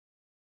old.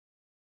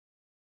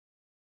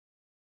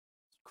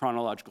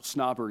 Chronological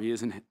snobbery,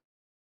 isn't it?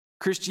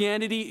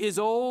 Christianity is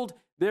old,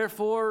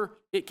 therefore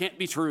it can't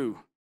be true.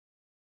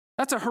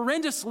 That's a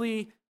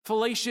horrendously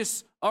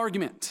fallacious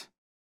argument.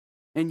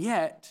 And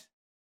yet,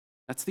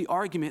 that's the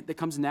argument that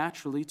comes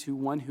naturally to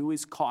one who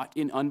is caught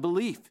in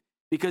unbelief.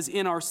 Because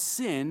in our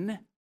sin,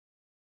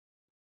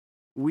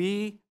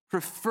 we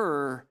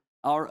prefer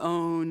our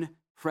own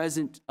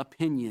present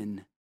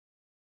opinion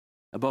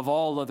above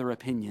all other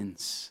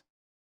opinions.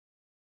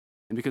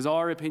 And because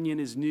our opinion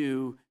is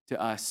new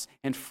to us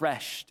and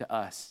fresh to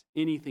us,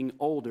 anything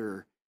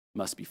older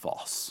must be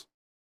false.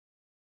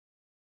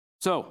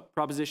 So,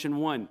 Proposition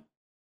 1,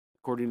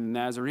 according to the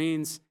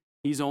Nazarenes,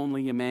 he's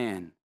only a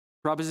man.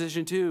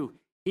 Proposition 2,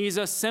 he's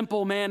a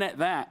simple man at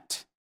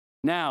that.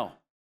 Now,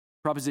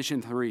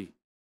 Proposition 3,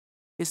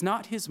 is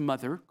not his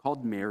mother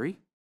called Mary?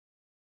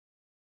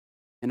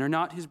 And are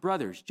not his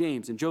brothers,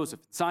 James and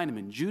Joseph, Simon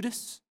and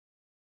Judas?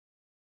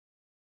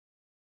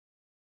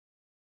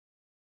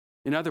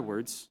 In other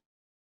words,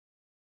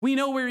 we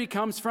know where he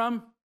comes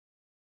from.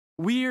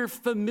 We're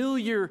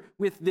familiar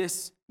with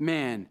this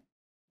man.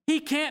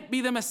 He can't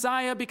be the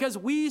Messiah because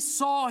we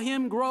saw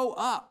him grow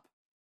up.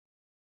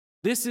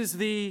 This is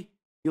the,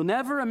 you'll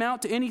never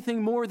amount to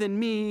anything more than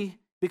me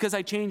because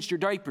I changed your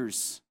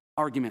diapers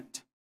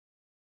argument.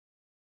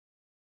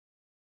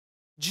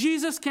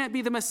 Jesus can't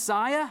be the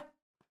Messiah.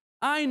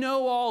 I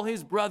know all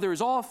his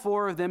brothers, all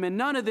four of them, and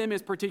none of them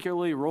is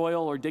particularly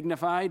royal or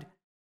dignified.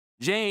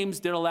 James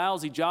did a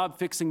lousy job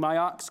fixing my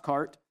ox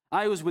cart.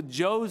 I was with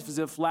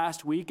Joseph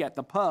last week at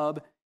the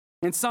pub,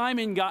 and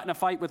Simon got in a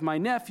fight with my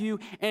nephew,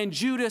 and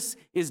Judas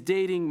is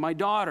dating my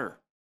daughter.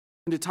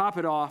 And to top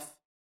it off,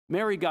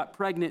 Mary got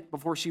pregnant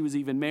before she was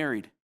even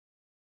married.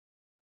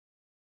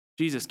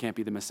 Jesus can't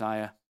be the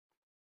Messiah.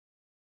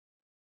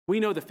 We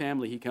know the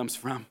family he comes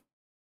from.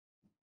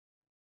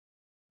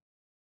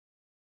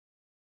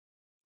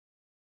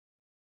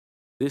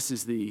 This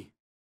is the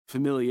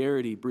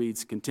familiarity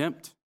breeds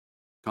contempt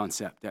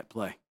concept at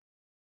play.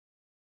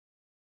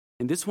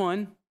 And this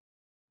one,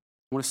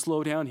 I want to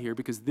slow down here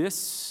because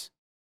this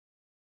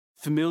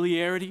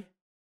familiarity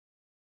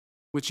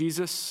with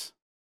Jesus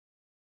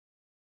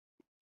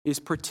is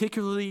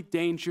particularly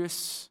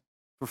dangerous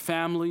for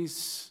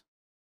families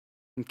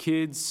and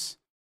kids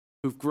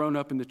who've grown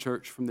up in the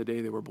church from the day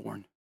they were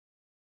born.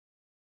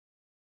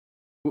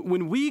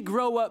 When we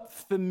grow up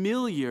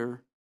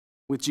familiar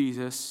with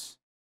Jesus,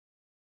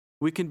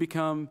 we can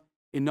become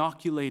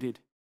inoculated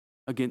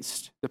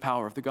against the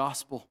power of the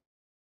gospel.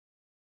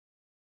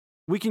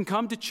 We can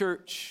come to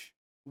church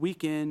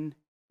week in,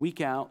 week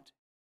out,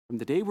 from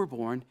the day we're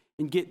born,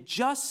 and get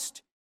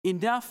just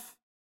enough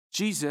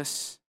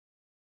Jesus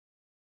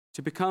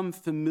to become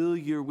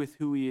familiar with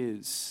who he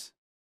is,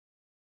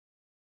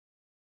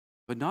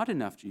 but not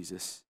enough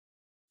Jesus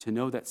to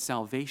know that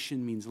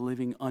salvation means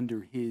living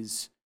under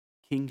his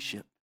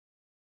kingship.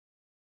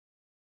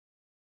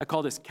 I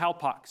call this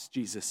cowpox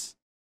Jesus.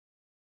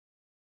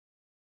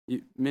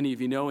 Many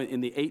of you know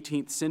in the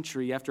 18th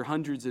century, after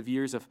hundreds of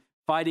years of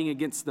fighting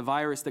against the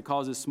virus that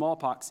causes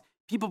smallpox,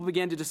 people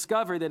began to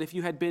discover that if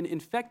you had been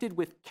infected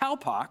with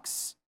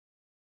cowpox,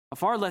 a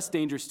far less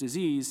dangerous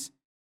disease,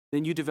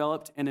 then you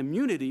developed an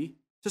immunity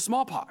to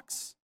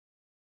smallpox.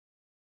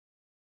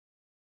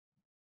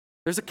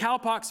 There's a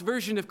cowpox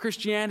version of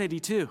Christianity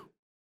too.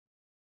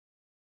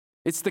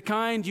 It's the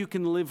kind you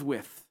can live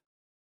with,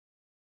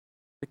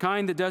 the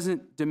kind that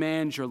doesn't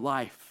demand your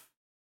life.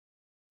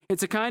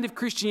 It's a kind of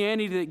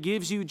Christianity that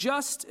gives you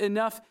just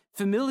enough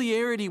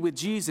familiarity with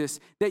Jesus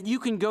that you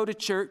can go to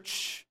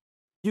church,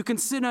 you can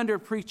sit under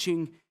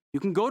preaching, you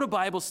can go to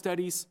Bible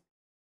studies,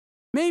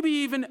 maybe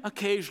even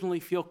occasionally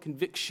feel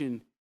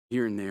conviction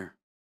here and there.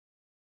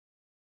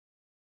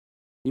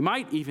 You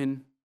might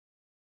even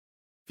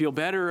feel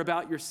better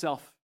about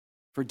yourself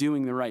for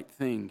doing the right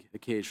thing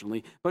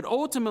occasionally. But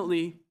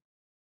ultimately,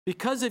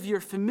 because of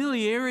your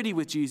familiarity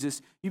with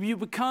Jesus, you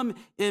become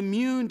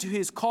immune to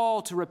his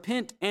call to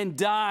repent and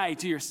die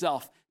to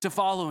yourself, to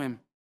follow him.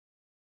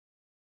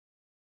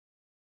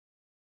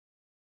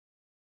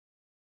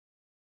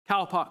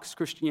 Cowpox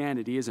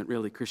Christianity isn't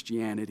really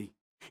Christianity.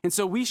 And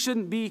so we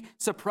shouldn't be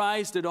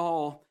surprised at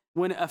all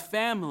when a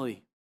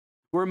family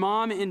where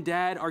mom and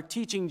dad are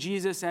teaching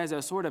Jesus as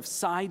a sort of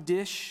side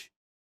dish,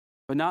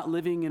 but not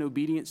living in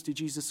obedience to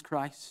Jesus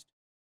Christ,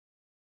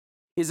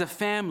 is a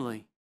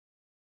family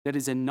that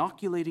is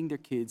inoculating their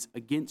kids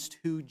against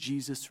who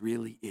Jesus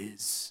really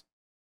is.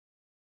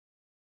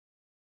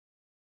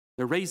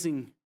 They're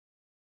raising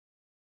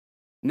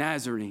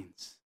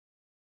Nazarenes.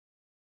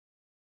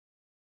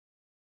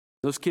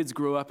 Those kids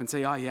grow up and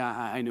say, oh yeah,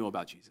 I know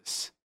about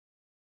Jesus.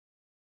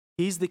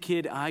 He's the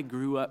kid I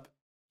grew up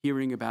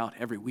hearing about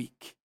every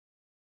week.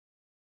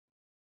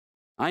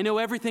 I know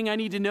everything I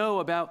need to know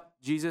about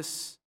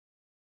Jesus.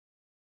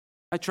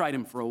 I tried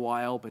him for a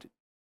while, but it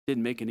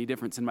didn't make any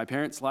difference in my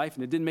parents' life,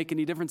 and it didn't make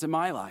any difference in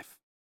my life.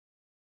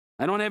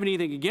 I don't have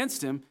anything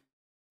against him,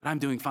 but I'm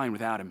doing fine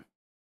without him.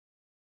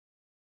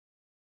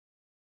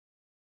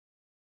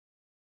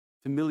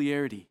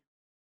 Familiarity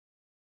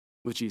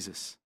with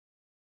Jesus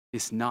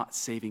is not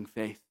saving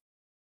faith.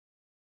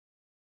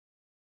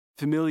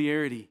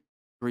 Familiarity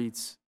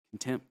breeds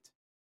contempt.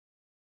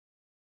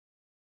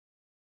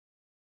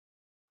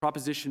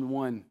 Proposition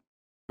 1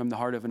 from the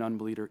heart of an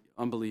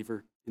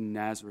unbeliever in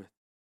Nazareth.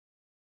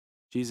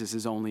 Jesus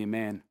is only a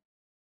man.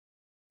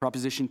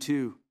 Proposition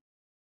 2,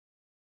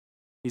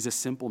 he's a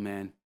simple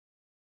man.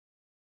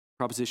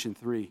 Proposition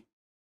 3,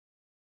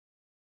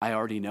 I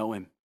already know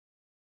him.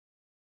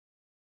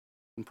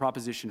 And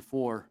proposition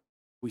 4,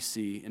 we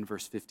see in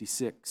verse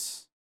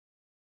 56.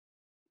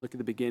 Look at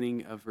the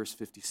beginning of verse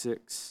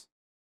 56.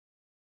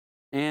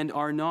 And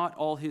are not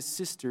all his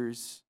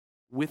sisters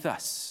with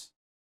us?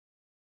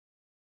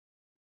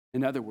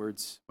 In other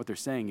words, what they're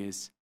saying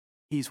is,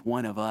 he's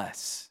one of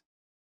us.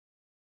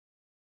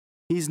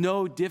 He's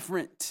no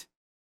different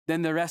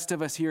than the rest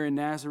of us here in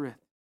Nazareth.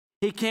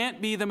 He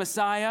can't be the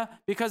Messiah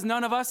because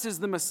none of us is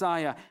the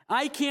Messiah.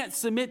 I can't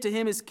submit to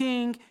him as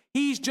king.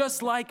 He's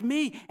just like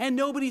me, and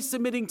nobody's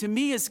submitting to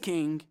me as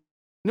king.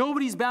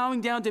 Nobody's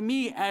bowing down to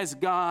me as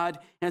God,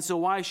 and so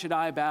why should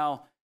I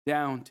bow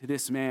down to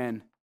this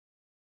man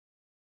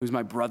who's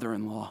my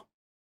brother-in-law?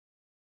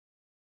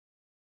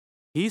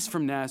 He's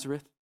from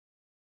Nazareth,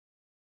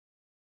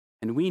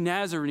 and we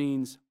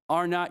Nazarenes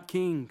are not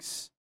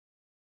kings.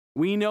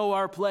 We know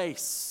our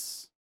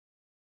place.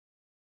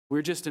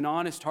 We're just an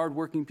honest,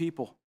 hardworking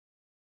people.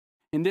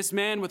 And this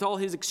man, with all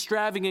his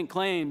extravagant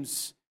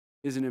claims,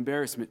 is an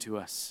embarrassment to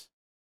us.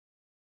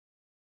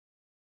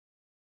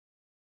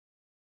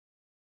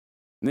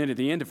 And then at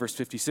the end of verse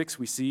 56,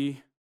 we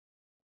see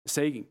the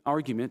same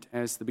argument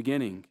as the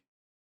beginning.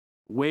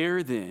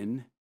 Where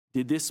then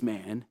did this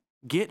man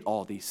get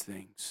all these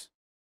things?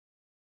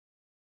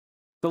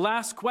 The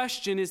last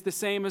question is the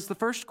same as the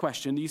first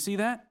question. Do you see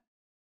that?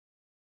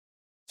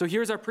 So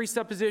here's our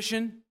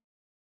presupposition.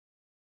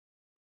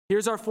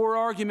 Here's our 4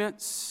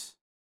 arguments.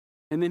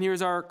 And then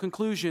here's our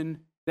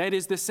conclusion. That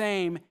is the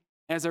same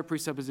as our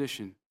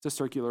presupposition. It's a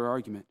circular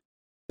argument.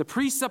 The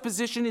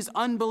presupposition is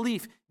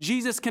unbelief.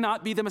 Jesus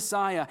cannot be the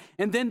Messiah.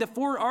 And then the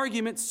 4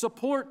 arguments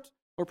support,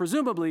 or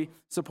presumably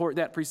support,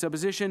 that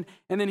presupposition.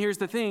 And then here's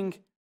the thing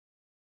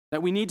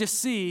that we need to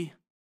see.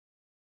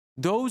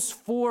 Those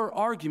 4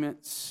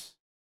 arguments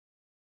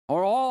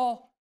are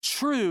all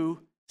true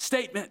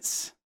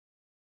statements.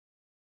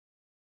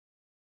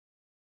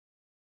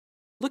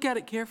 Look at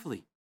it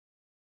carefully.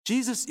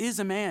 Jesus is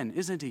a man,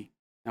 isn't he?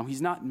 Now,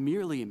 he's not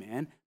merely a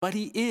man, but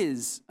he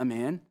is a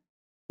man.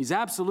 He's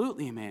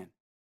absolutely a man.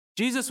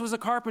 Jesus was a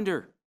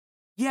carpenter.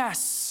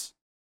 Yes.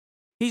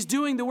 He's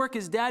doing the work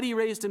his daddy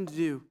raised him to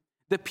do.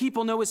 The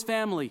people know his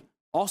family.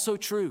 Also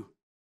true.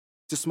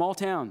 It's a small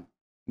town.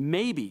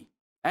 Maybe,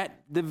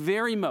 at the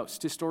very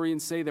most,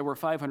 historians say there were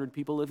 500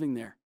 people living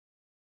there.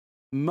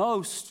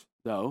 Most,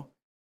 though,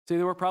 say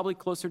there were probably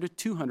closer to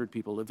 200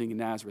 people living in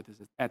Nazareth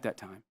at that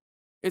time.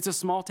 It's a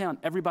small town.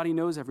 Everybody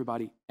knows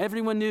everybody.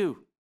 Everyone knew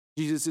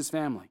Jesus'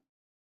 family.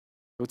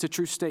 So it's a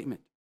true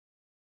statement.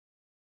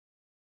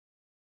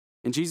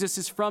 And Jesus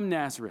is from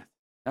Nazareth.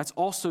 That's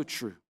also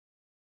true.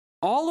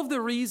 All of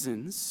the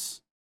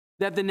reasons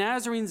that the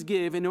Nazarenes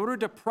give in order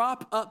to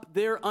prop up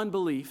their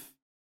unbelief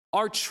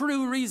are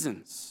true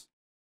reasons.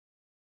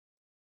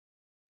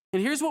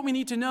 And here's what we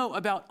need to know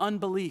about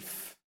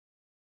unbelief.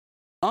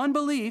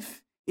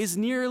 Unbelief is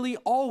nearly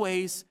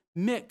always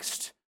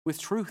mixed with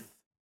truth.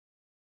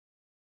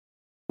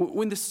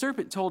 When the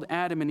serpent told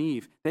Adam and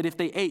Eve that if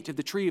they ate of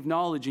the tree of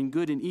knowledge and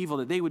good and evil,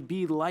 that they would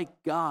be like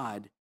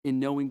God in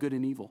knowing good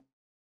and evil,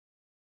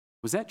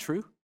 was that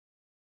true?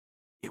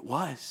 It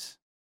was.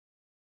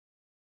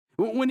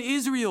 When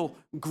Israel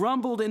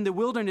grumbled in the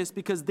wilderness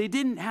because they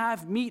didn't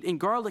have meat and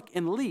garlic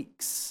and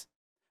leeks,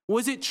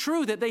 was it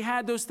true that they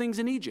had those things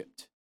in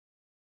Egypt?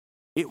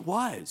 It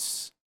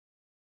was.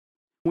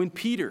 When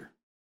Peter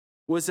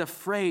was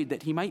afraid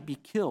that he might be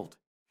killed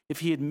if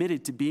he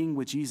admitted to being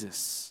with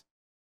Jesus,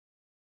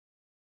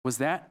 was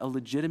that a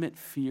legitimate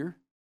fear?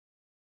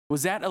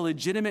 Was that a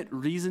legitimate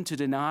reason to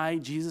deny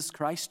Jesus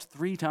Christ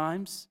 3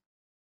 times?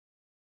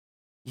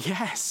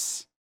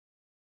 Yes.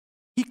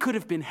 He could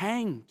have been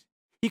hanged.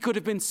 He could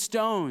have been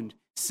stoned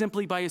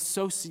simply by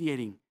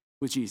associating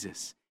with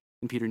Jesus.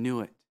 And Peter knew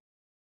it.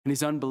 And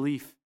his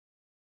unbelief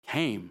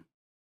came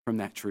from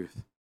that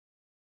truth.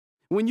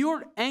 When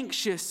you're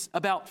anxious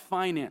about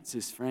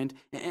finances, friend,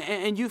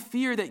 and you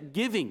fear that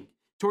giving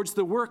towards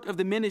the work of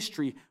the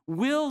ministry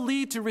will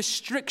lead to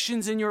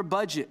restrictions in your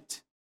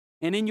budget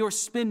and in your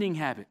spending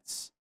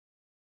habits,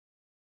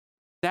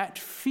 that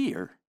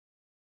fear,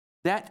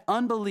 that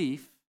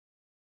unbelief,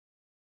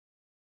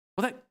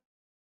 well,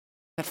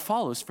 that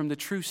follows from the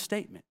true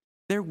statement.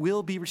 There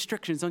will be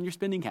restrictions on your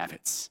spending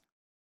habits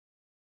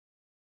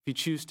if you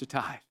choose to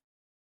tithe.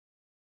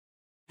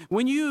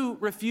 When you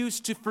refuse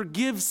to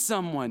forgive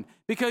someone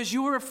because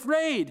you are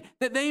afraid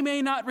that they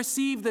may not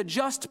receive the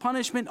just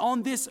punishment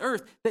on this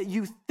earth that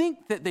you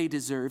think that they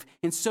deserve,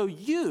 and so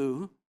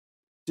you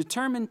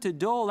determine to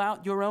dole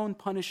out your own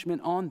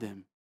punishment on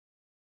them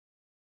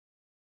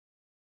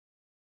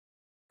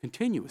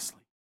continuously,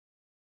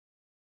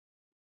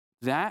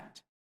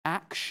 that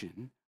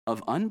action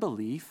of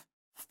unbelief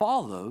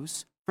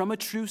follows from a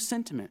true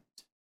sentiment.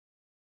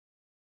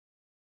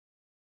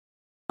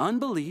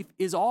 Unbelief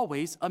is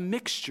always a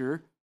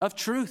mixture of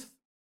truth.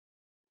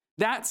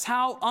 That's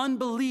how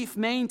unbelief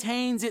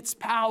maintains its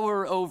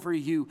power over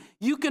you.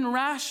 You can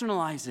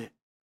rationalize it.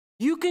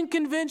 You can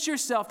convince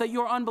yourself that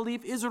your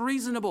unbelief is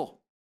reasonable.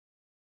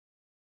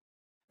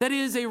 That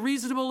is a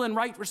reasonable and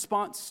right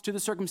response to the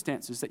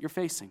circumstances that you're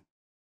facing.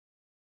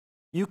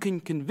 You can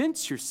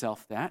convince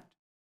yourself that,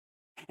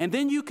 and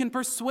then you can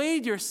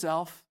persuade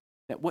yourself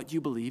that what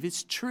you believe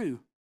is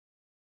true,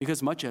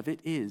 because much of it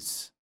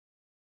is.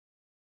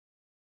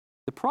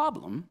 The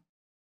problem,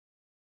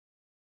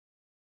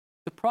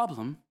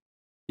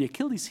 the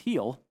Achilles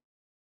heel,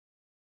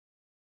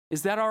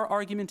 is that our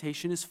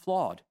argumentation is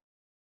flawed.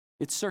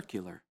 It's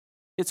circular.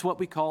 It's what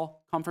we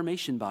call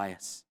confirmation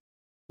bias.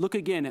 Look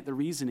again at the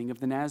reasoning of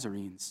the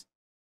Nazarenes.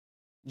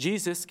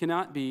 Jesus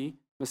cannot be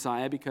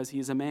Messiah because he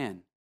is a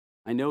man.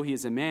 I know he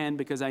is a man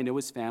because I know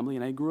his family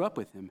and I grew up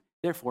with him.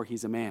 Therefore,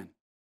 he's a man.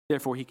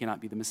 Therefore, he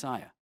cannot be the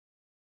Messiah.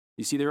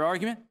 You see their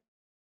argument?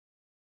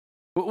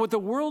 What the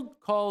world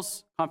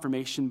calls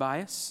confirmation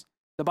bias,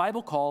 the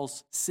Bible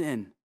calls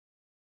sin.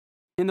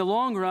 In the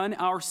long run,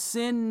 our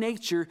sin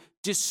nature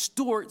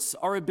distorts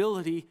our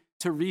ability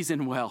to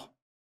reason well.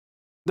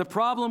 The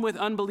problem with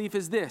unbelief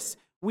is this: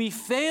 we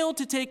fail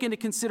to take into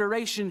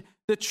consideration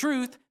the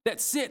truth that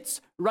sits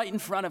right in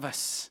front of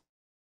us.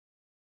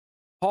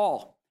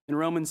 Paul in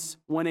Romans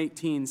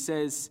 1:18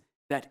 says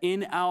that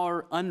in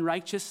our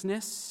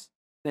unrighteousness,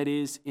 that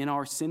is, in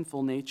our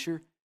sinful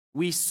nature,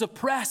 we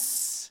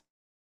suppress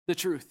the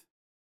truth.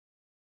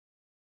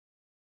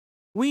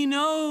 We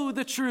know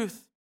the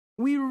truth.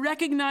 We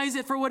recognize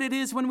it for what it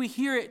is when we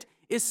hear it,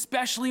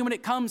 especially when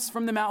it comes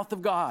from the mouth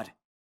of God.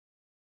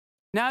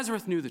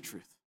 Nazareth knew the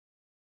truth.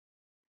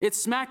 It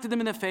smacked them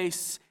in the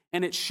face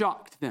and it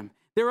shocked them.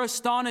 Their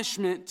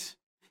astonishment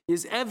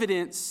is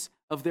evidence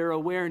of their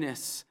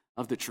awareness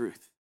of the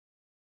truth.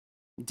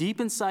 Deep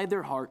inside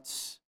their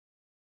hearts,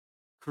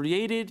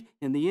 created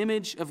in the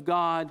image of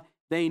God,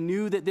 they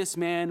knew that this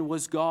man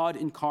was God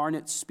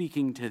incarnate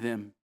speaking to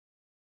them.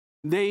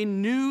 They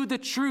knew the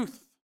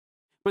truth,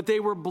 but they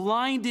were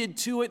blinded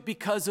to it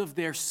because of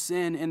their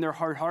sin and their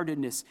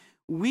hard-heartedness.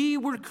 We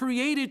were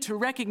created to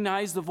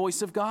recognize the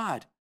voice of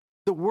God,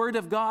 the word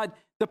of God.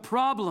 The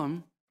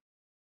problem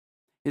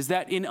is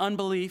that in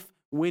unbelief,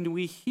 when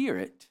we hear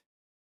it,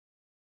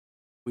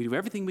 we do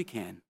everything we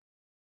can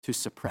to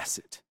suppress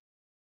it.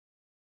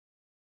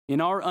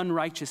 In our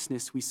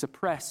unrighteousness, we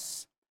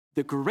suppress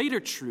the greater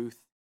truth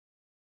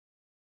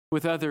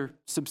with other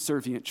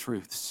subservient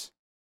truths.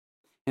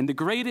 And the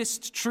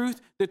greatest truth,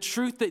 the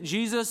truth that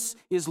Jesus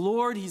is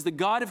Lord, he's the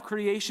God of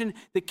creation,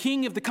 the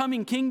King of the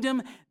coming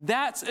kingdom,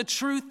 that's a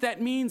truth that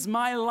means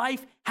my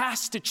life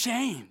has to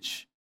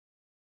change.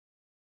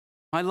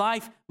 My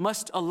life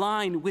must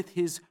align with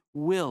his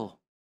will.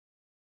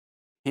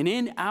 And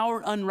in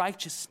our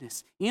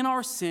unrighteousness, in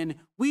our sin,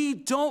 we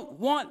don't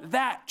want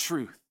that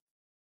truth.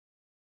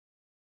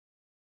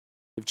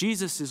 If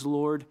Jesus is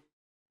Lord,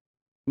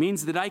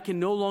 means that I can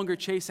no longer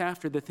chase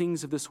after the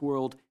things of this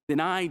world, then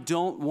I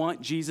don't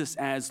want Jesus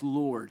as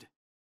Lord.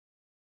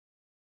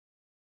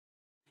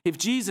 If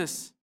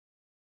Jesus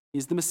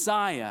is the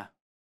Messiah,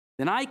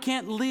 then I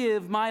can't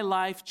live my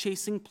life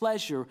chasing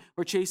pleasure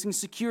or chasing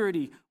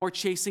security or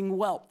chasing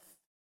wealth.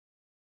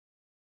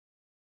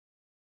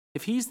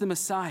 If he's the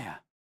Messiah,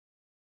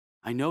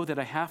 I know that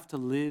I have to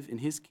live in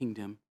his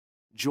kingdom,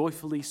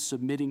 joyfully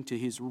submitting to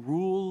his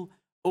rule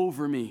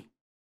over me.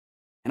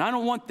 And I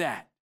don't want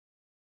that.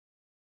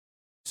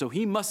 So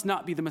he must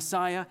not be the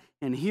Messiah,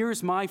 and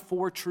here's my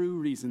 4 true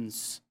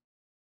reasons.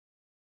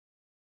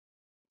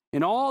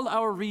 And all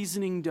our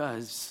reasoning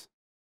does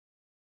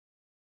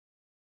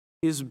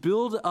is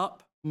build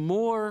up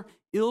more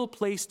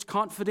ill-placed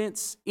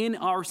confidence in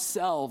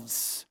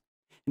ourselves.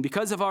 And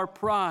because of our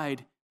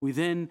pride, we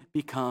then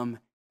become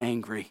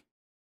angry.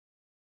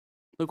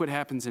 Look what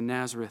happens in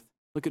Nazareth.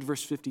 Look at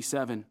verse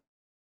 57.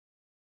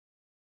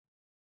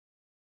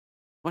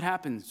 What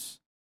happens?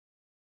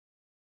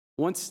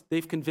 Once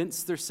they've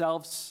convinced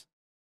themselves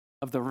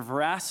of the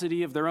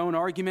veracity of their own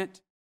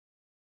argument,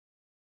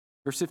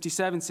 verse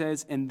 57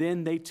 says, and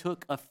then they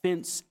took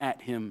offense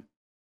at him.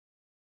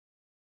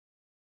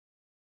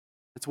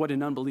 That's what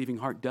an unbelieving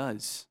heart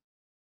does.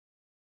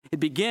 It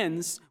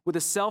begins with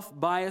a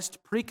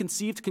self-biased,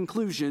 preconceived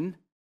conclusion,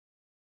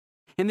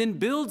 and then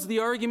builds the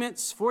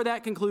arguments for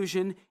that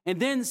conclusion, and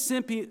then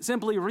simply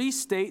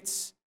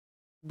restates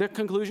the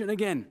conclusion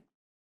again.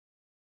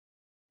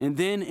 And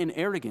then in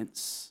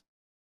arrogance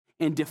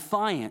and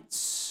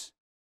defiance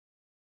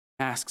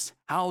asks,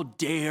 how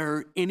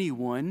dare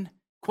anyone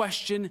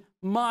question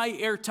my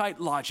airtight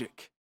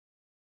logic?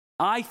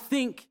 I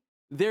think,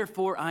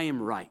 therefore I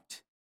am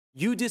right.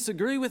 You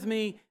disagree with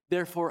me,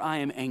 therefore I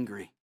am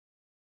angry.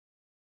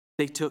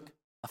 They took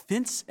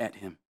offense at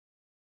him.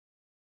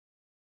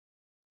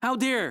 How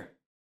dare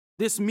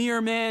this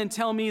mere man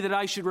tell me that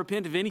I should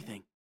repent of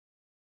anything?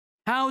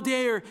 How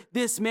dare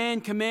this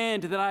man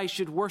command that I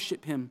should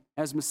worship him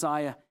as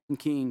Messiah and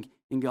King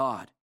and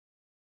God?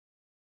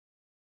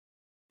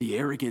 The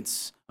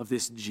arrogance of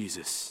this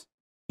Jesus.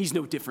 He's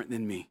no different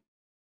than me.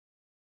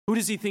 Who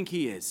does he think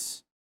he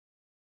is?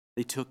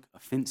 They took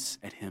offense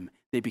at him.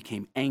 They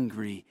became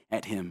angry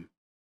at him.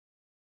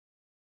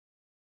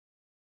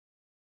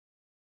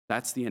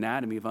 That's the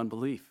anatomy of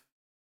unbelief.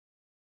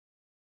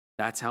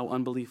 That's how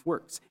unbelief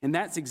works. And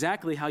that's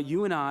exactly how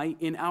you and I,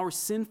 in our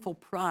sinful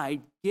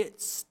pride, get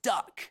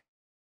stuck.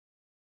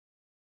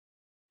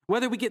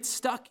 Whether we get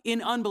stuck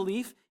in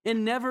unbelief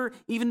and never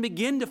even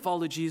begin to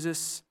follow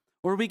Jesus,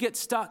 or we get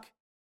stuck,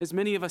 as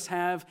many of us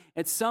have,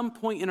 at some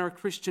point in our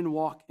Christian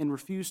walk and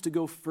refuse to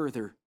go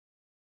further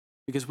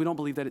because we don't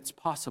believe that it's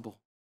possible.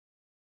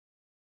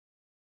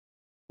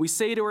 We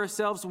say to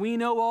ourselves, we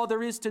know all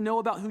there is to know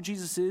about who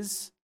Jesus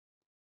is.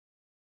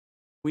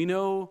 We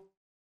know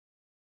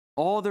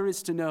all there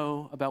is to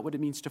know about what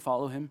it means to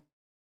follow him.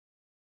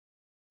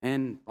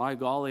 And by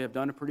golly, I've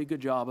done a pretty good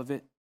job of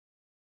it.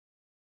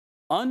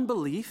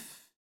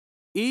 Unbelief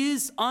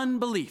is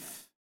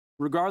unbelief,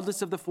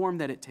 regardless of the form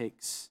that it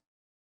takes.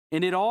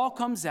 And it all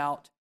comes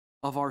out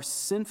of our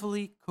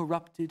sinfully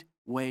corrupted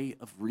way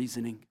of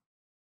reasoning.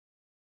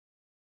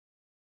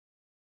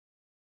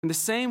 In the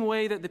same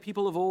way that the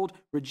people of old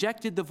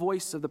rejected the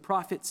voice of the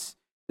prophets,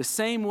 the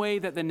same way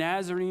that the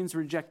Nazarenes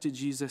rejected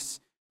Jesus,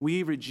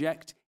 we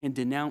reject and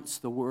denounce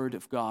the word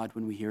of God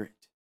when we hear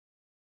it.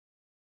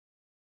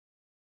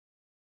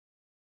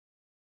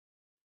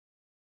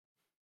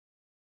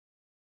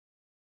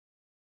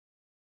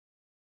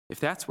 If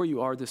that's where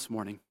you are this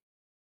morning,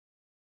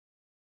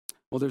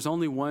 well, there's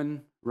only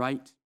one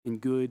right and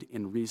good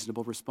and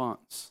reasonable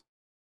response.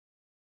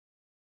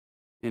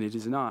 And it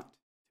is not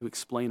to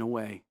explain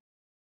away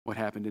what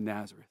happened in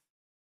Nazareth.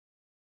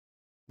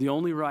 The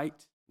only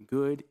right,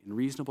 good, and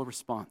reasonable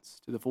response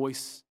to the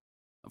voice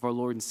of our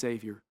Lord and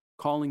Savior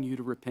calling you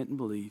to repent and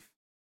believe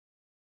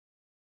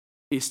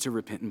is to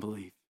repent and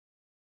believe.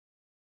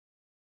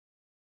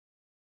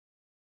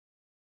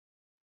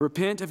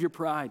 Repent of your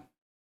pride.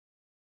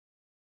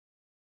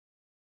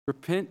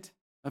 Repent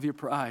of your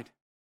pride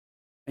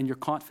and your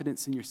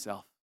confidence in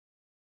yourself.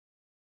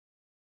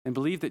 And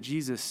believe that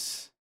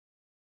Jesus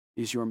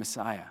is your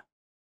Messiah.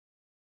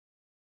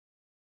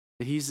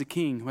 That he's the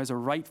King who has a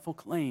rightful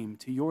claim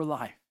to your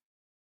life,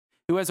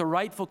 who has a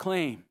rightful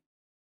claim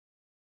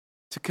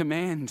to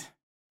command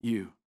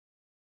you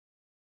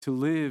to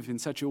live in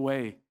such a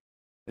way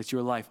that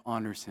your life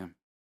honors him.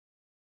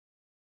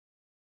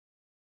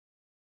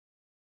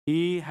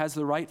 He has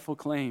the rightful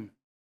claim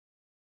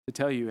to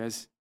tell you,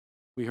 as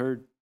we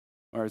heard,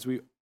 or as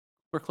we're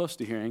close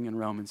to hearing in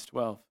Romans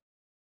 12,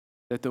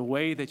 that the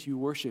way that you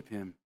worship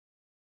him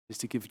is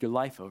to give your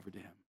life over to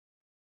him.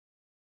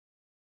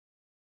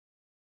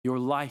 Your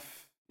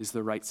life is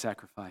the right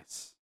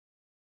sacrifice.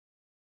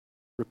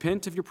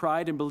 Repent of your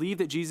pride and believe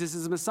that Jesus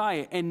is the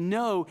Messiah. And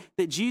know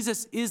that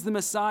Jesus is the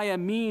Messiah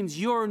means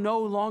you're no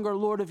longer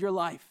Lord of your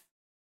life.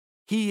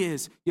 He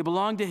is. You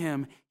belong to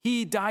him.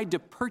 He died to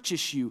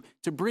purchase you,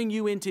 to bring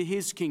you into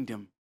his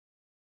kingdom.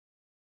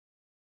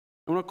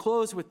 I want to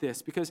close with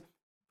this because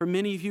for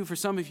many of you, for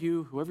some of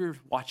you, whoever's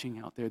watching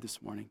out there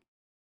this morning,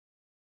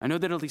 I know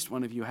that at least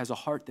one of you has a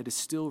heart that is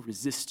still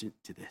resistant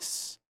to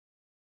this.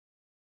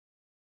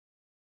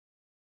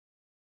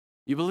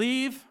 You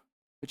believe,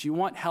 but you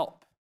want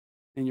help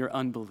in your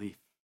unbelief.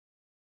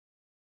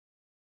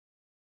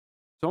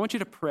 So I want you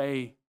to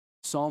pray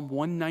Psalm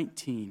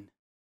 119,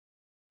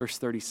 verse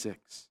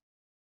 36.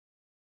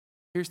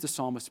 Here's the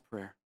psalmist's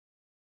prayer.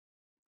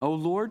 O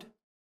Lord,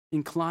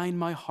 incline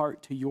my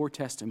heart to your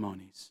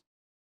testimonies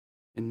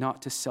and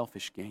not to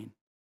selfish gain.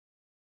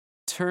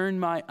 Turn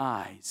my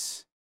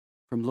eyes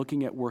from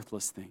looking at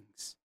worthless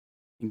things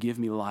and give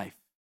me life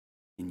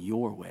in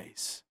your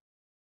ways.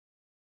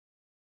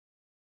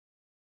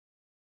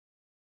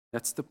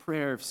 That's the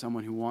prayer of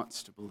someone who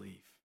wants to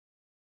believe.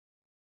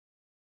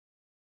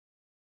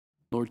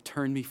 Lord,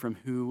 turn me from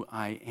who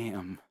I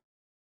am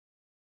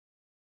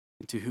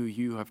into who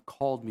you have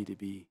called me to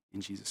be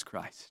in Jesus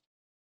Christ.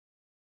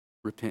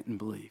 Repent and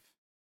believe.